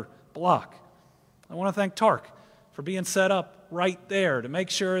other block. I want to thank TARC for being set up right there to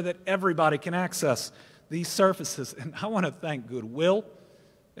make sure that everybody can access these services. And I want to thank Goodwill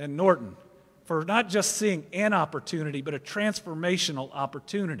and Norton for not just seeing an opportunity, but a transformational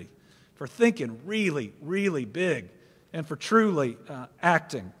opportunity, for thinking really, really big, and for truly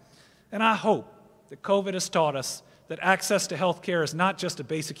acting. And I hope that COVID has taught us that access to health care is not just a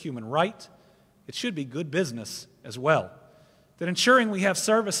basic human right, it should be good business as well. That ensuring we have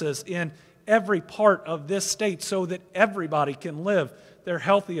services in every part of this state so that everybody can live their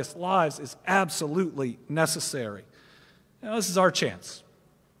healthiest lives is absolutely necessary. This is our chance.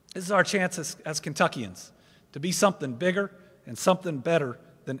 This is our chance as Kentuckians to be something bigger and something better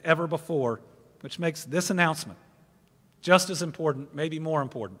than ever before, which makes this announcement just as important, maybe more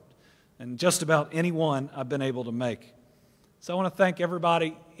important, and just about any one I've been able to make. So I want to thank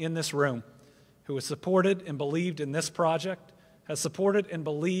everybody in this room who has supported and believed in this project, has supported and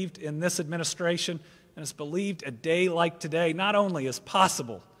believed in this administration, and has believed a day like today not only is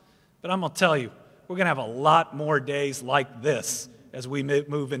possible, but I'm going to tell you, we're going to have a lot more days like this as we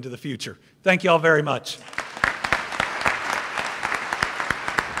move into the future. Thank you all very much.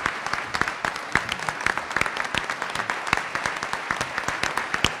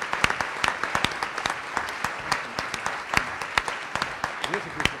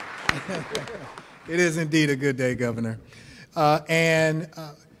 It is indeed a good day, Governor.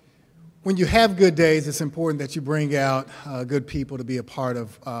 When you have good days, it's important that you bring out good people to be a part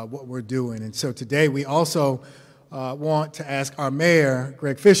of what we're doing. And so today we also want to ask our mayor,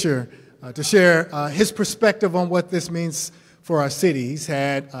 Greg Beshear, to share his perspective on what this means for our city. He's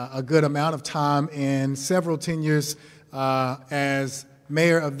had a good amount of time in several tenures as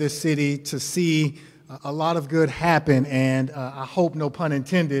mayor of this city to see a lot of good happen, and I hope, no pun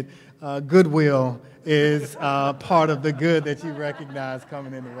intended, goodwill is part of the good that you recognize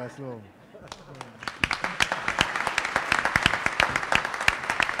coming into West Louisville.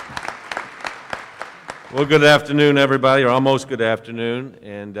 Well, good afternoon, everybody, or almost good afternoon,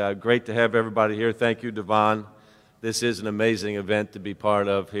 and great to have everybody here. Thank you, Devon. This is an amazing event to be part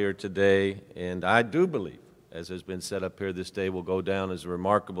of here today, and I do believe, as has been set up here, this day will go down as a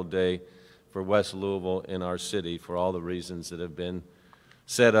remarkable day for West Louisville in our city for all the reasons that have been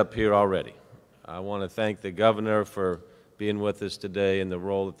set up here already. I want to thank the governor for being with us today and the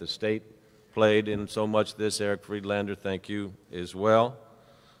role that the state played in so much of this. Eric Friedlander, thank you as well.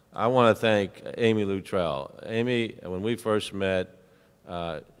 I want to thank Amy Luttrell. Amy, when we first met,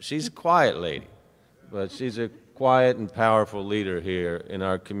 she's a quiet lady, but she's a quiet and powerful leader here in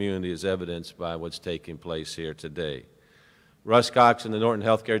our community, as evidenced by what's taking place here today. Russ Cox and the Norton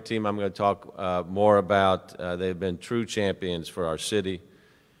Healthcare team, I'm going to talk more about. They've been true champions for our city.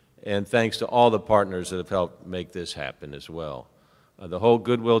 And thanks to all the partners that have helped make this happen as well. The whole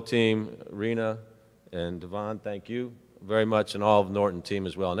Goodwill team, Rena and Devon, thank you very much, and all of the Norton team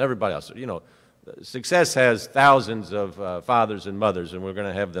as well, and everybody else. You know, success has thousands of fathers and mothers, and we're going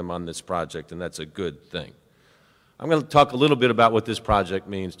to have them on this project, and that's a good thing. I'm going to talk a little bit about what this project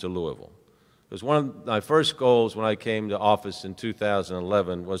means to Louisville. Because one of my first goals when I came to office in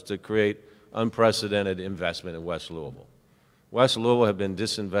 2011 was to create unprecedented investment in West Louisville. West Louisville have been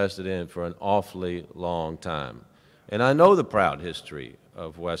disinvested in for an awfully long time. And I know the proud history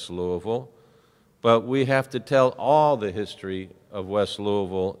of West Louisville, but we have to tell all the history of West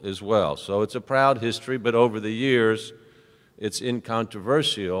Louisville as well. So it's a proud history, but over the years, it's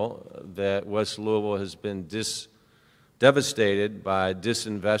incontroversial that West Louisville has been devastated by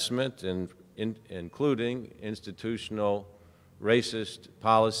disinvestment, including institutional racist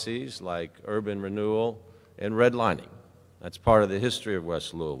policies like urban renewal and redlining. That's part of the history of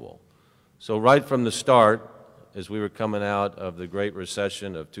West Louisville. So right from the start, as we were coming out of the Great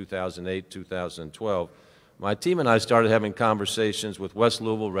Recession of 2008, 2012, my team and I started having conversations with West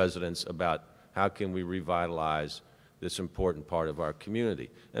Louisville residents about how can we revitalize this important part of our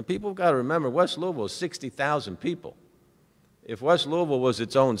community. And people have got to remember, West Louisville is 60,000 people. If West Louisville was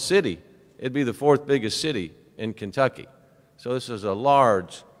its own city, it'd be the fourth biggest city in Kentucky. So this is a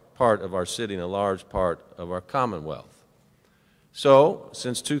large part of our city and a large part of our Commonwealth. So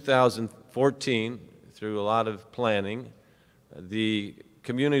since 2014, through a lot of planning, the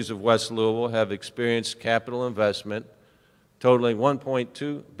communities of West Louisville have experienced capital investment totaling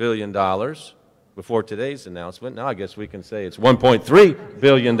 $1.2 billion before today's announcement. Now I guess we can say it's $1.3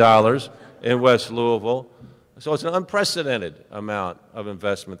 billion in West Louisville. So it's an unprecedented amount of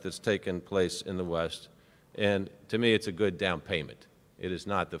investment that's taken place in the West. And to me, it's a good down payment. It is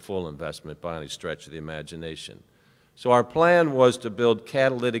not the full investment by any stretch of the imagination. So our plan was to build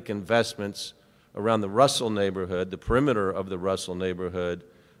catalytic investments around the Russell neighborhood, the perimeter of the Russell neighborhood,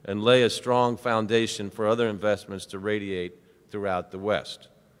 and lay a strong foundation for other investments to radiate throughout the West.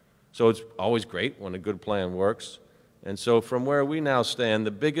 So it's always great when a good plan works. And so from where we now stand,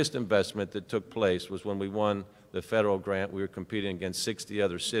 the biggest investment that took place was when we won the federal grant. We were competing against 60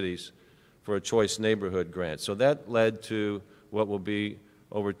 other cities for a choice neighborhood grant. So that led to what will be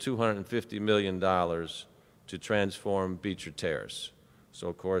over $250 million to transform Beecher Terrace. So,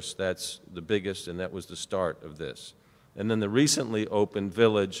 of course, that's the biggest, and that was the start of this. And then the recently opened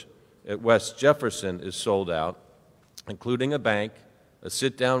village at West Jefferson is sold out, including a bank, a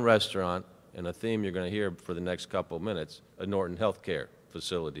sit-down restaurant, and a theme you're going to hear for the next couple of minutes, a Norton Healthcare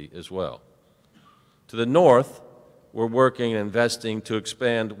facility as well. To the north, we're working and investing to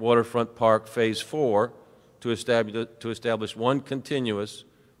expand Waterfront Park Phase 4 to establish one continuous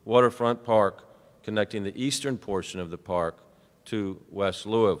waterfront park connecting the eastern portion of the park to West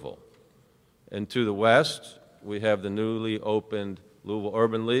Louisville. And to the west, we have the newly opened Louisville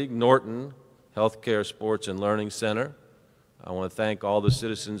Urban League, Norton Healthcare Sports and Learning Center. I want to thank all the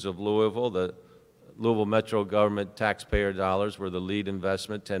citizens of Louisville. The Louisville Metro government taxpayer dollars were the lead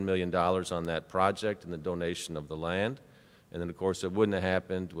investment, $10 million on that project and the donation of the land. And then, of course, it wouldn't have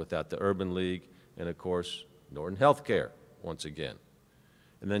happened without the Urban League and, of course, Norton Healthcare once again.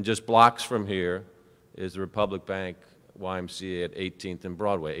 And then just blocks from here is the Republic Bank YMCA at 18th and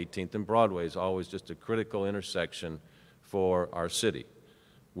Broadway. 18th and Broadway is always just a critical intersection for our city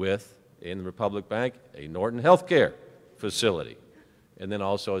with, in the Republic Bank, a Norton Healthcare facility, and then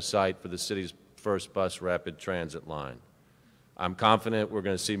also a site for the city's first bus rapid transit line. I'm confident we're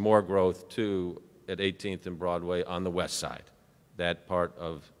going to see more growth, too, at 18th and Broadway on the west side. That part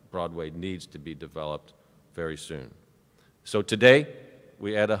of Broadway needs to be developed very soon. So today,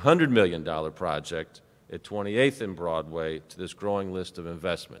 we add a $100 million project at 28th and Broadway to this growing list of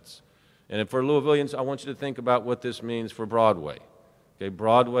investments. And for Louisvillians, I want you to think about what this means for Broadway. Okay,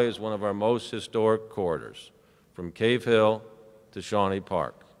 Broadway is one of our most historic corridors, from Cave Hill to Shawnee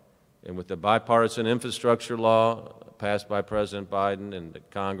Park. And with the bipartisan infrastructure law passed by President Biden and the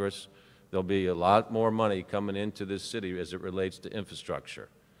Congress, there'll be a lot more money coming into this city as it relates to infrastructure.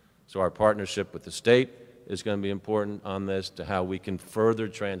 So our partnership with the state is going to be important on this to how we can further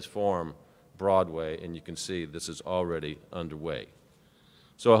transform Broadway, and you can see this is already underway.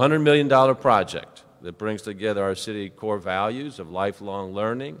 So a $100 million project that brings together our city core values of lifelong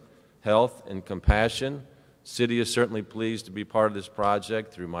learning, health, and compassion. City is certainly pleased to be part of this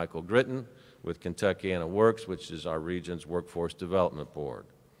project through Michael Gritton with Kentuckiana Works, which is our region's workforce development board.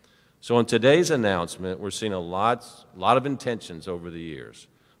 So in today's announcement, we're seeing a lot of intentions over the years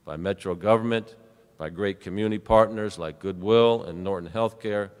by Metro government, by great community partners like Goodwill and Norton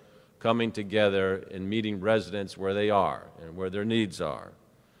Healthcare, coming together and meeting residents where they are and where their needs are.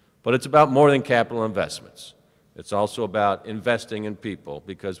 But it's about more than capital investments. It's also about investing in people,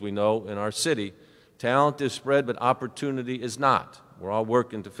 because we know in our city, talent is spread, but opportunity is not. We're all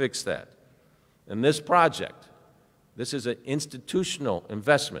working to fix that. And this project, this is an institutional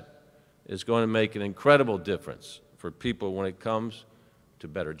investment, is going to make an incredible difference for people when it comes to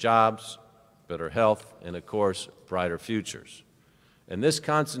better jobs, better health, and of course, brighter futures. And this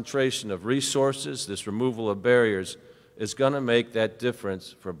concentration of resources, this removal of barriers, is going to make that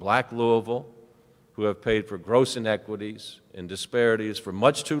difference for Black Louisville, who have paid for gross inequities and disparities for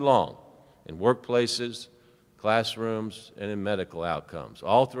much too long in workplaces, classrooms, and in medical outcomes,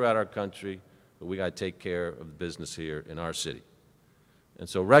 all throughout our country, but we got to take care of the business here in our city. And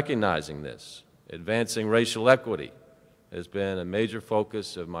so recognizing this, advancing racial equity has been a major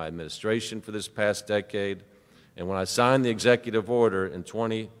focus of my administration for this past decade. And when I signed the executive order in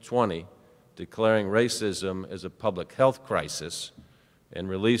 2020 declaring racism as a public health crisis and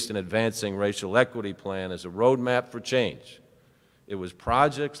released an advancing racial equity plan as a roadmap for change, it was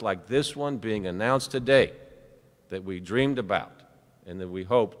projects like this one being announced today that we dreamed about and that we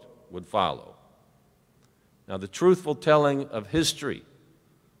hoped would follow. Now, the truthful telling of history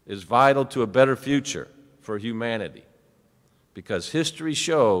is vital to a better future for humanity, because history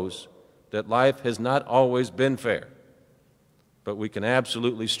shows that life has not always been fair, but we can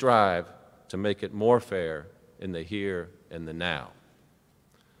absolutely strive to make it more fair in the here and the now.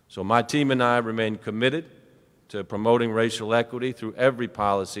 So my team and I remain committed to promoting racial equity through every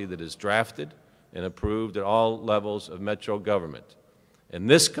policy that is drafted and approved at all levels of metro government. And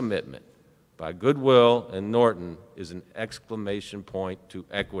this commitment by Goodwill and Norton is an exclamation point to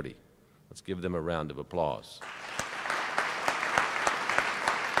equity. Let's give them a round of applause.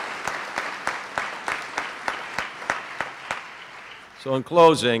 So in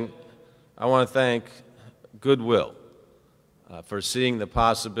closing, I want to thank Goodwill for seeing the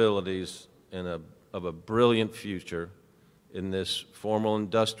possibilities of a brilliant future in this formal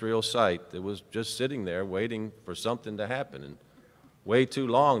industrial site that was just sitting there waiting for something to happen. And way too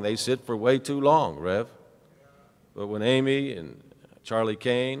long. They sit for way too long, Rev. But when Amy and Charlie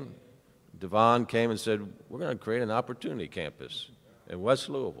Kane, Devon came and said, we're going to create an opportunity campus in West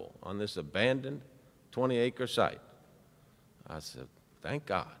Louisville on this abandoned 20-acre site, I said, thank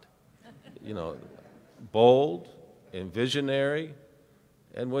God. You know, bold and visionary.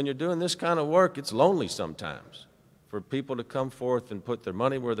 And when you're doing this kind of work, it's lonely sometimes for people to come forth and put their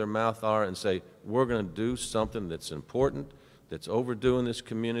money where their mouth are and say, we're going to do something that's important, that's overdue in this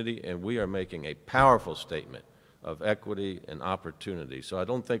community, and we are making a powerful statement of equity and opportunity. So I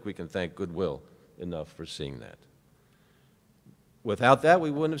don't think we can thank Goodwill enough for seeing that. Without that,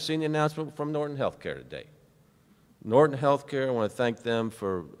 we wouldn't have seen the announcement from Norton Healthcare today. Norton Healthcare, I want to thank them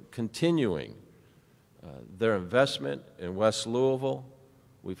for continuing their investment in West Louisville.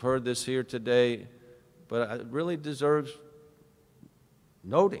 We've heard this here today, but it really deserves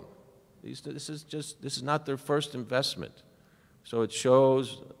noting. This is not their first investment. So it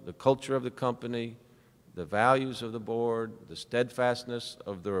shows the culture of the company, the values of the board, the steadfastness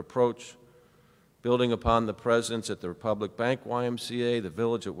of their approach, building upon the presence at the Republic Bank YMCA, the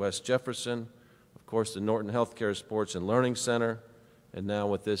Village at West Jefferson, of course, the Norton Healthcare Sports and Learning Center, and now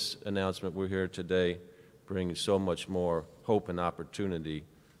with this announcement we're here today, bringing so much more hope and opportunity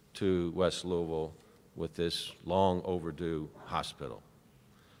to West Louisville with this long overdue hospital.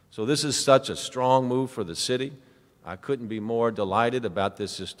 So this is such a strong move for the city. I couldn't be more delighted about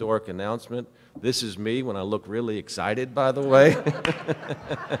this historic announcement. This is me when I look really excited, by the way.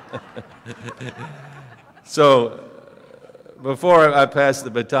 So before I pass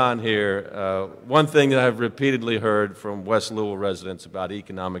the baton here, one thing that I've repeatedly heard from West Louisville residents about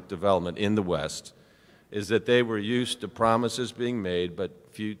economic development in the West is that they were used to promises being made, but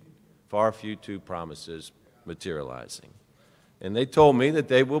far few promises materializing. And they told me that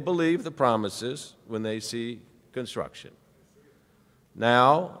they will believe the promises when they see construction.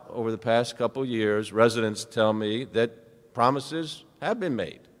 Now, over the past couple years, residents tell me that promises have been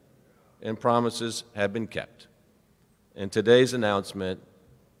made and promises have been kept. And today's announcement,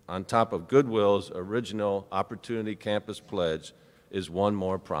 on top of Goodwill's original Opportunity Campus pledge, is one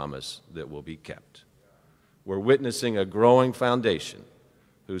more promise that will be kept. We're witnessing a growing foundation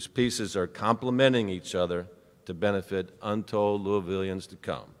whose pieces are complementing each other to benefit untold Louisvillians to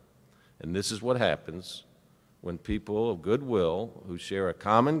come. And this is what happens when people of goodwill who share a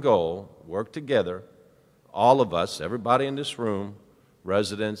common goal work together, all of us, everybody in this room,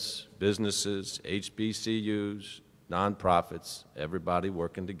 residents, businesses, HBCUs, nonprofits, everybody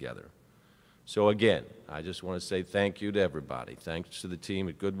working together. So again, I just want to say thank you to everybody. Thanks to the team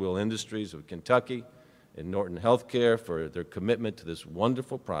at Goodwill Industries of Kentucky and Norton Healthcare for their commitment to this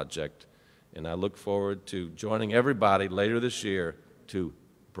wonderful project. And I look forward to joining everybody later this year to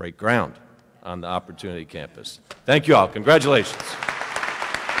break ground on the Opportunity Campus. Thank you all. Congratulations.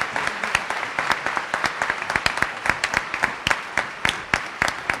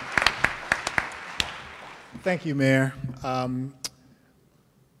 Thank you, Mayor.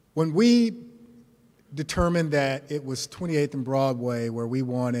 When we determined that it was 28th and Broadway where we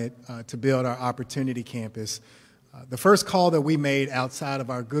wanted to build our Opportunity Campus, The first call that we made outside of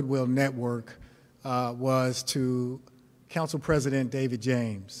our Goodwill network was to Council President David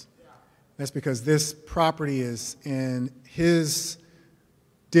James. That's because this property is in his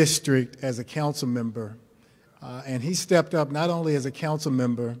district as a council member, and he stepped up not only as a council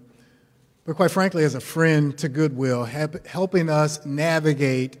member, but quite frankly as a friend to Goodwill, helping us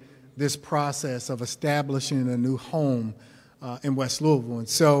navigate this process of establishing a new home in West Louisville. And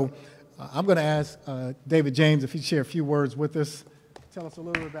so I'm going to ask David James if he'd share a few words with us. Tell us a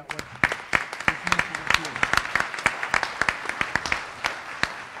little bit about what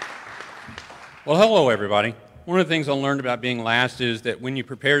Well, hello, everybody. One of the things I learned about being last is that when you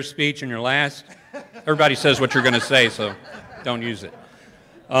prepare a speech and you're last, everybody says what you're going to say, so don't use it.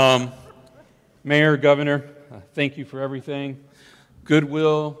 Mayor, Governor, thank you for everything.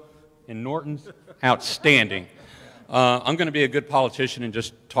 Goodwill and Norton's, outstanding. I'm going to be a good politician and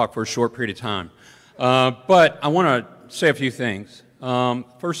just talk for a short period of time. But I want to say a few things.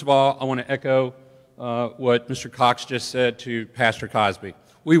 First of all, I want to echo what Mr. Cox just said to Pastor Cosby.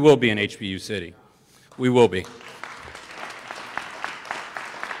 We will be an HBU city. We will be.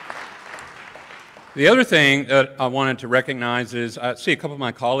 The other thing that I wanted to recognize is I see a couple of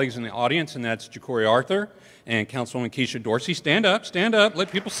my colleagues in the audience, and that's Ja'Cory Arthur and Councilwoman Keisha Dorsey. Stand up,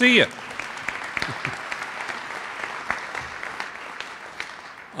 let people see you.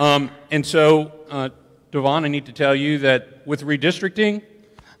 And so, Devon, I need to tell you that with redistricting,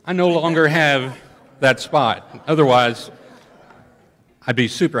 I no longer have that spot. Otherwise, I'd be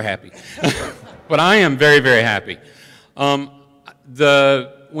super happy. But I am very, very happy.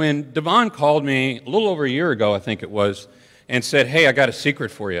 When Devon called me a little over a year ago, I think it was, and said, hey, I got a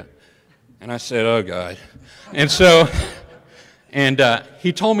secret for you. And I said, oh, God. And so,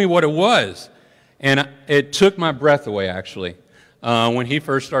 he told me what it was. And it took my breath away, actually, when he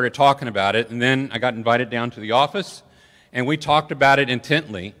first started talking about it. And then I got invited down to the office, and we talked about it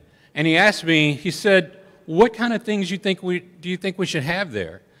intently. And he asked me, he said, what kind of things do you think we should have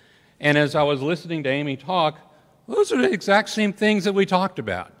there? And as I was listening to Amy talk, those are the exact same things that we talked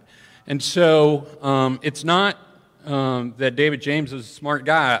about. And so it's not that David James is a smart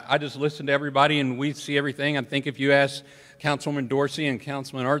guy. I just listen to everybody and we see everything. I think if you ask Councilwoman Dorsey and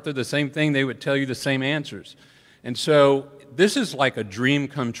Councilman Arthur the same thing, they would tell you the same answers. And so this is like a dream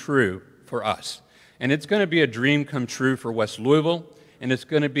come true for us. And it's going to be a dream come true for West Louisville, and it's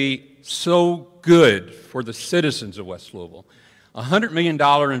going to be so good for the citizens of West Louisville. A $100 million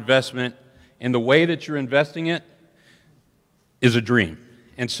investment, and the way that you're investing it is a dream.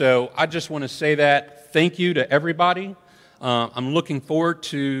 And so I just want to say that. Thank you to everybody. I'm looking forward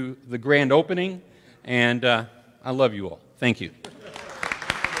to the grand opening, and I love you all. Thank you.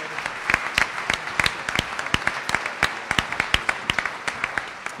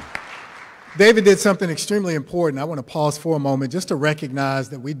 David did something extremely important. I want to pause for a moment just to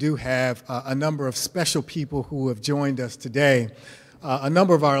recognize that we do have a number of special people who have joined us today. A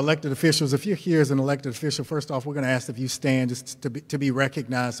number of our elected officials. If you're here as an elected official, first off, we're going to ask if you stand just to be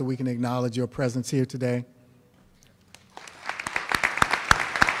recognized so we can acknowledge your presence here today.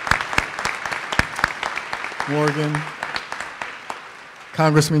 Morgan,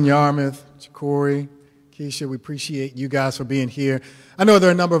 Congressman Yarmouth, Ja'Cory, Keisha, we appreciate you guys for being here. I know there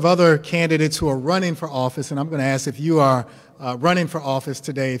are a number of other candidates who are running for office, and I'm going to ask if you are running for office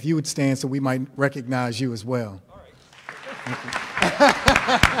today, if you would stand so we might recognize you as well. All right.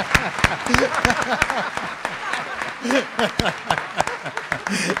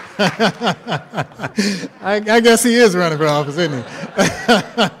 I guess he is running for office, isn't he?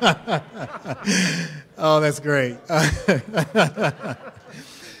 Oh, that's great.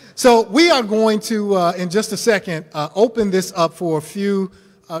 So we are going to, in just a second, open this up for a few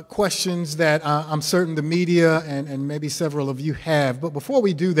questions that I'm certain the media and maybe several of you have. But before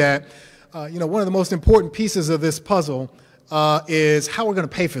we do that, one of the most important pieces of this puzzle is how we're going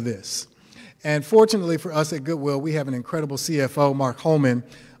to pay for this. And fortunately for us at Goodwill, we have an incredible CFO, Mark Holman,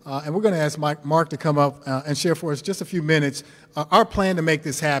 and we're going to ask Mark to come up and share for us just a few minutes our plan to make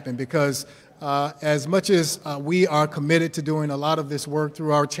this happen, because as much as we are committed to doing a lot of this work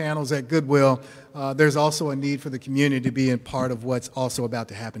through our channels at Goodwill, there's also a need for the community to be a part of what's also about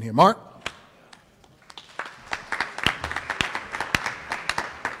to happen here. Mark?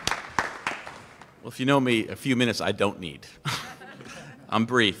 Well, if you know me, a few minutes I don't need. I'm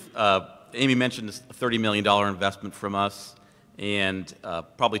brief. Amy mentioned this $30 million investment from us, and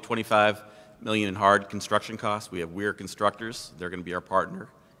probably $25 million in hard construction costs. We have Weir Constructors. They're going to be our partner.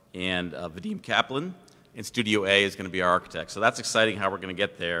 And Vadim Kaplan, and Studio A is going to be our architect. So that's exciting how we're going to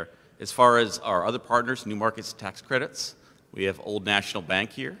get there. As far as our other partners, New Markets Tax Credits, we have Old National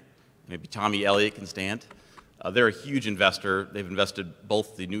Bank here. Maybe Tommy Elliott can stand. They're a huge investor. They've invested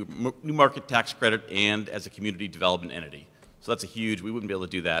both the new market tax credit and as a community development entity. So that's a huge, we wouldn't be able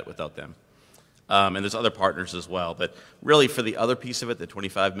to do that without them. And there's other partners as well. But really for the other piece of it, the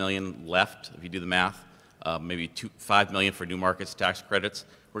 $25 million left, if you do the math, maybe $5 million for new markets tax credits,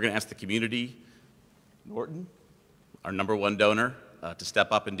 we're going to ask the community, Norton, our #1 donor, to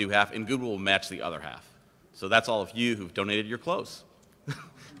step up and do half, and Goodwill will match the other half. So that's all of you who've donated your clothes.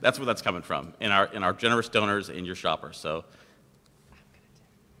 That's where that's coming from, in our generous donors and your shoppers. So,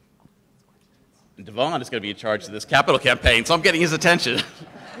 and Devon is going to be in charge of this capital campaign, so I'm getting his attention.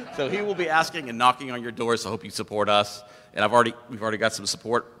 So he will be asking and knocking on your doors. So I hope you support us. And we've already got some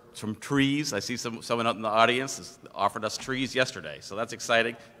support from trees. I see someone out in the audience has offered us trees yesterday, so that's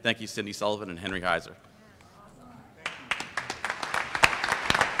exciting. Thank you, Cindy Sullivan and Henry Heiser.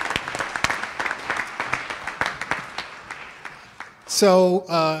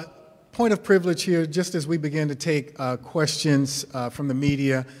 So, point of privilege here, just as we begin to take questions from the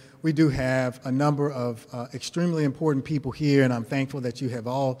media, we do have a number of extremely important people here, and I'm thankful that you have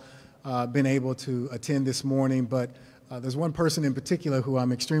all been able to attend this morning. But there's one person in particular who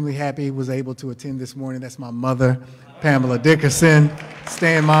I'm extremely happy was able to attend this morning. That's my mother, Pamela Dickerson.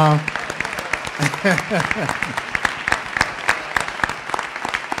 Stand, Mom.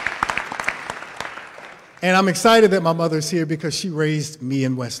 And I'm excited that my mother's here because she raised me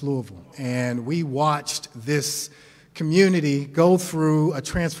in West Louisville. And we watched this community go through a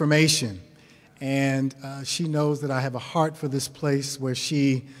transformation. And she knows that I have a heart for this place where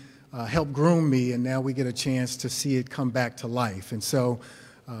she helped groom me, and now we get a chance to see it come back to life. And so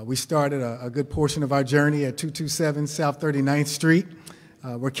we started a good portion of our journey at 227 South 39th Street,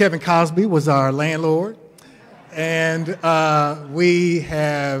 where Kevin Cosby was our landlord. And we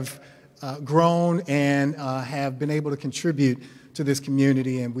have grown and have been able to contribute to this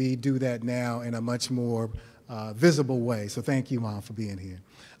community, and we do that now in a much more visible way. So thank you, Mom, for being here.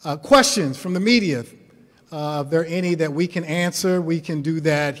 Questions from the media? If there are any that we can answer, we can do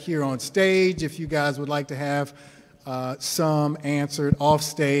that here on stage. If you guys would like to have some answered off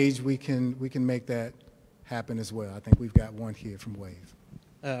stage, we can make that happen as well. I think we've got one here from Wave.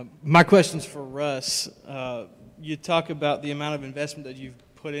 My question's for Russ. You talk about the amount of investment that you've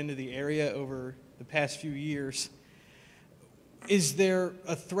put into the area over the past few years. Is there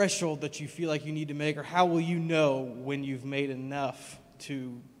a threshold that you feel like you need to make, or how will you know when you've made enough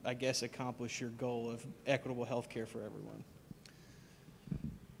to, I guess, accomplish your goal of equitable health care for everyone?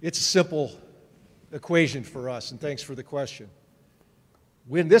 It's a simple equation for us, and thanks for the question.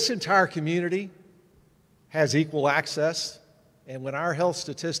 When this entire community has equal access, and when our health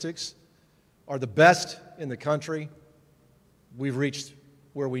statistics are the best in the country, we've reached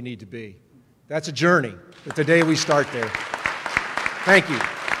where we need to be. That's a journey, but the day we start there. Thank you.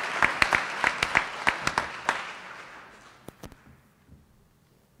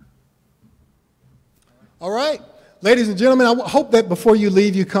 All right. Ladies and gentlemen, I hope that before you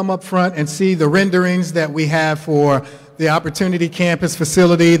leave, you come up front and see the renderings that we have for the Opportunity Campus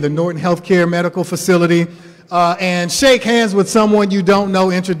facility, the Norton Healthcare Medical Facility, and shake hands with someone you don't know.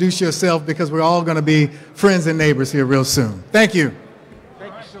 Introduce yourself, because we're all going to be friends and neighbors here real soon. Thank you.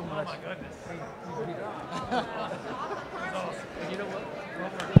 Thank you so much. Oh, my goodness.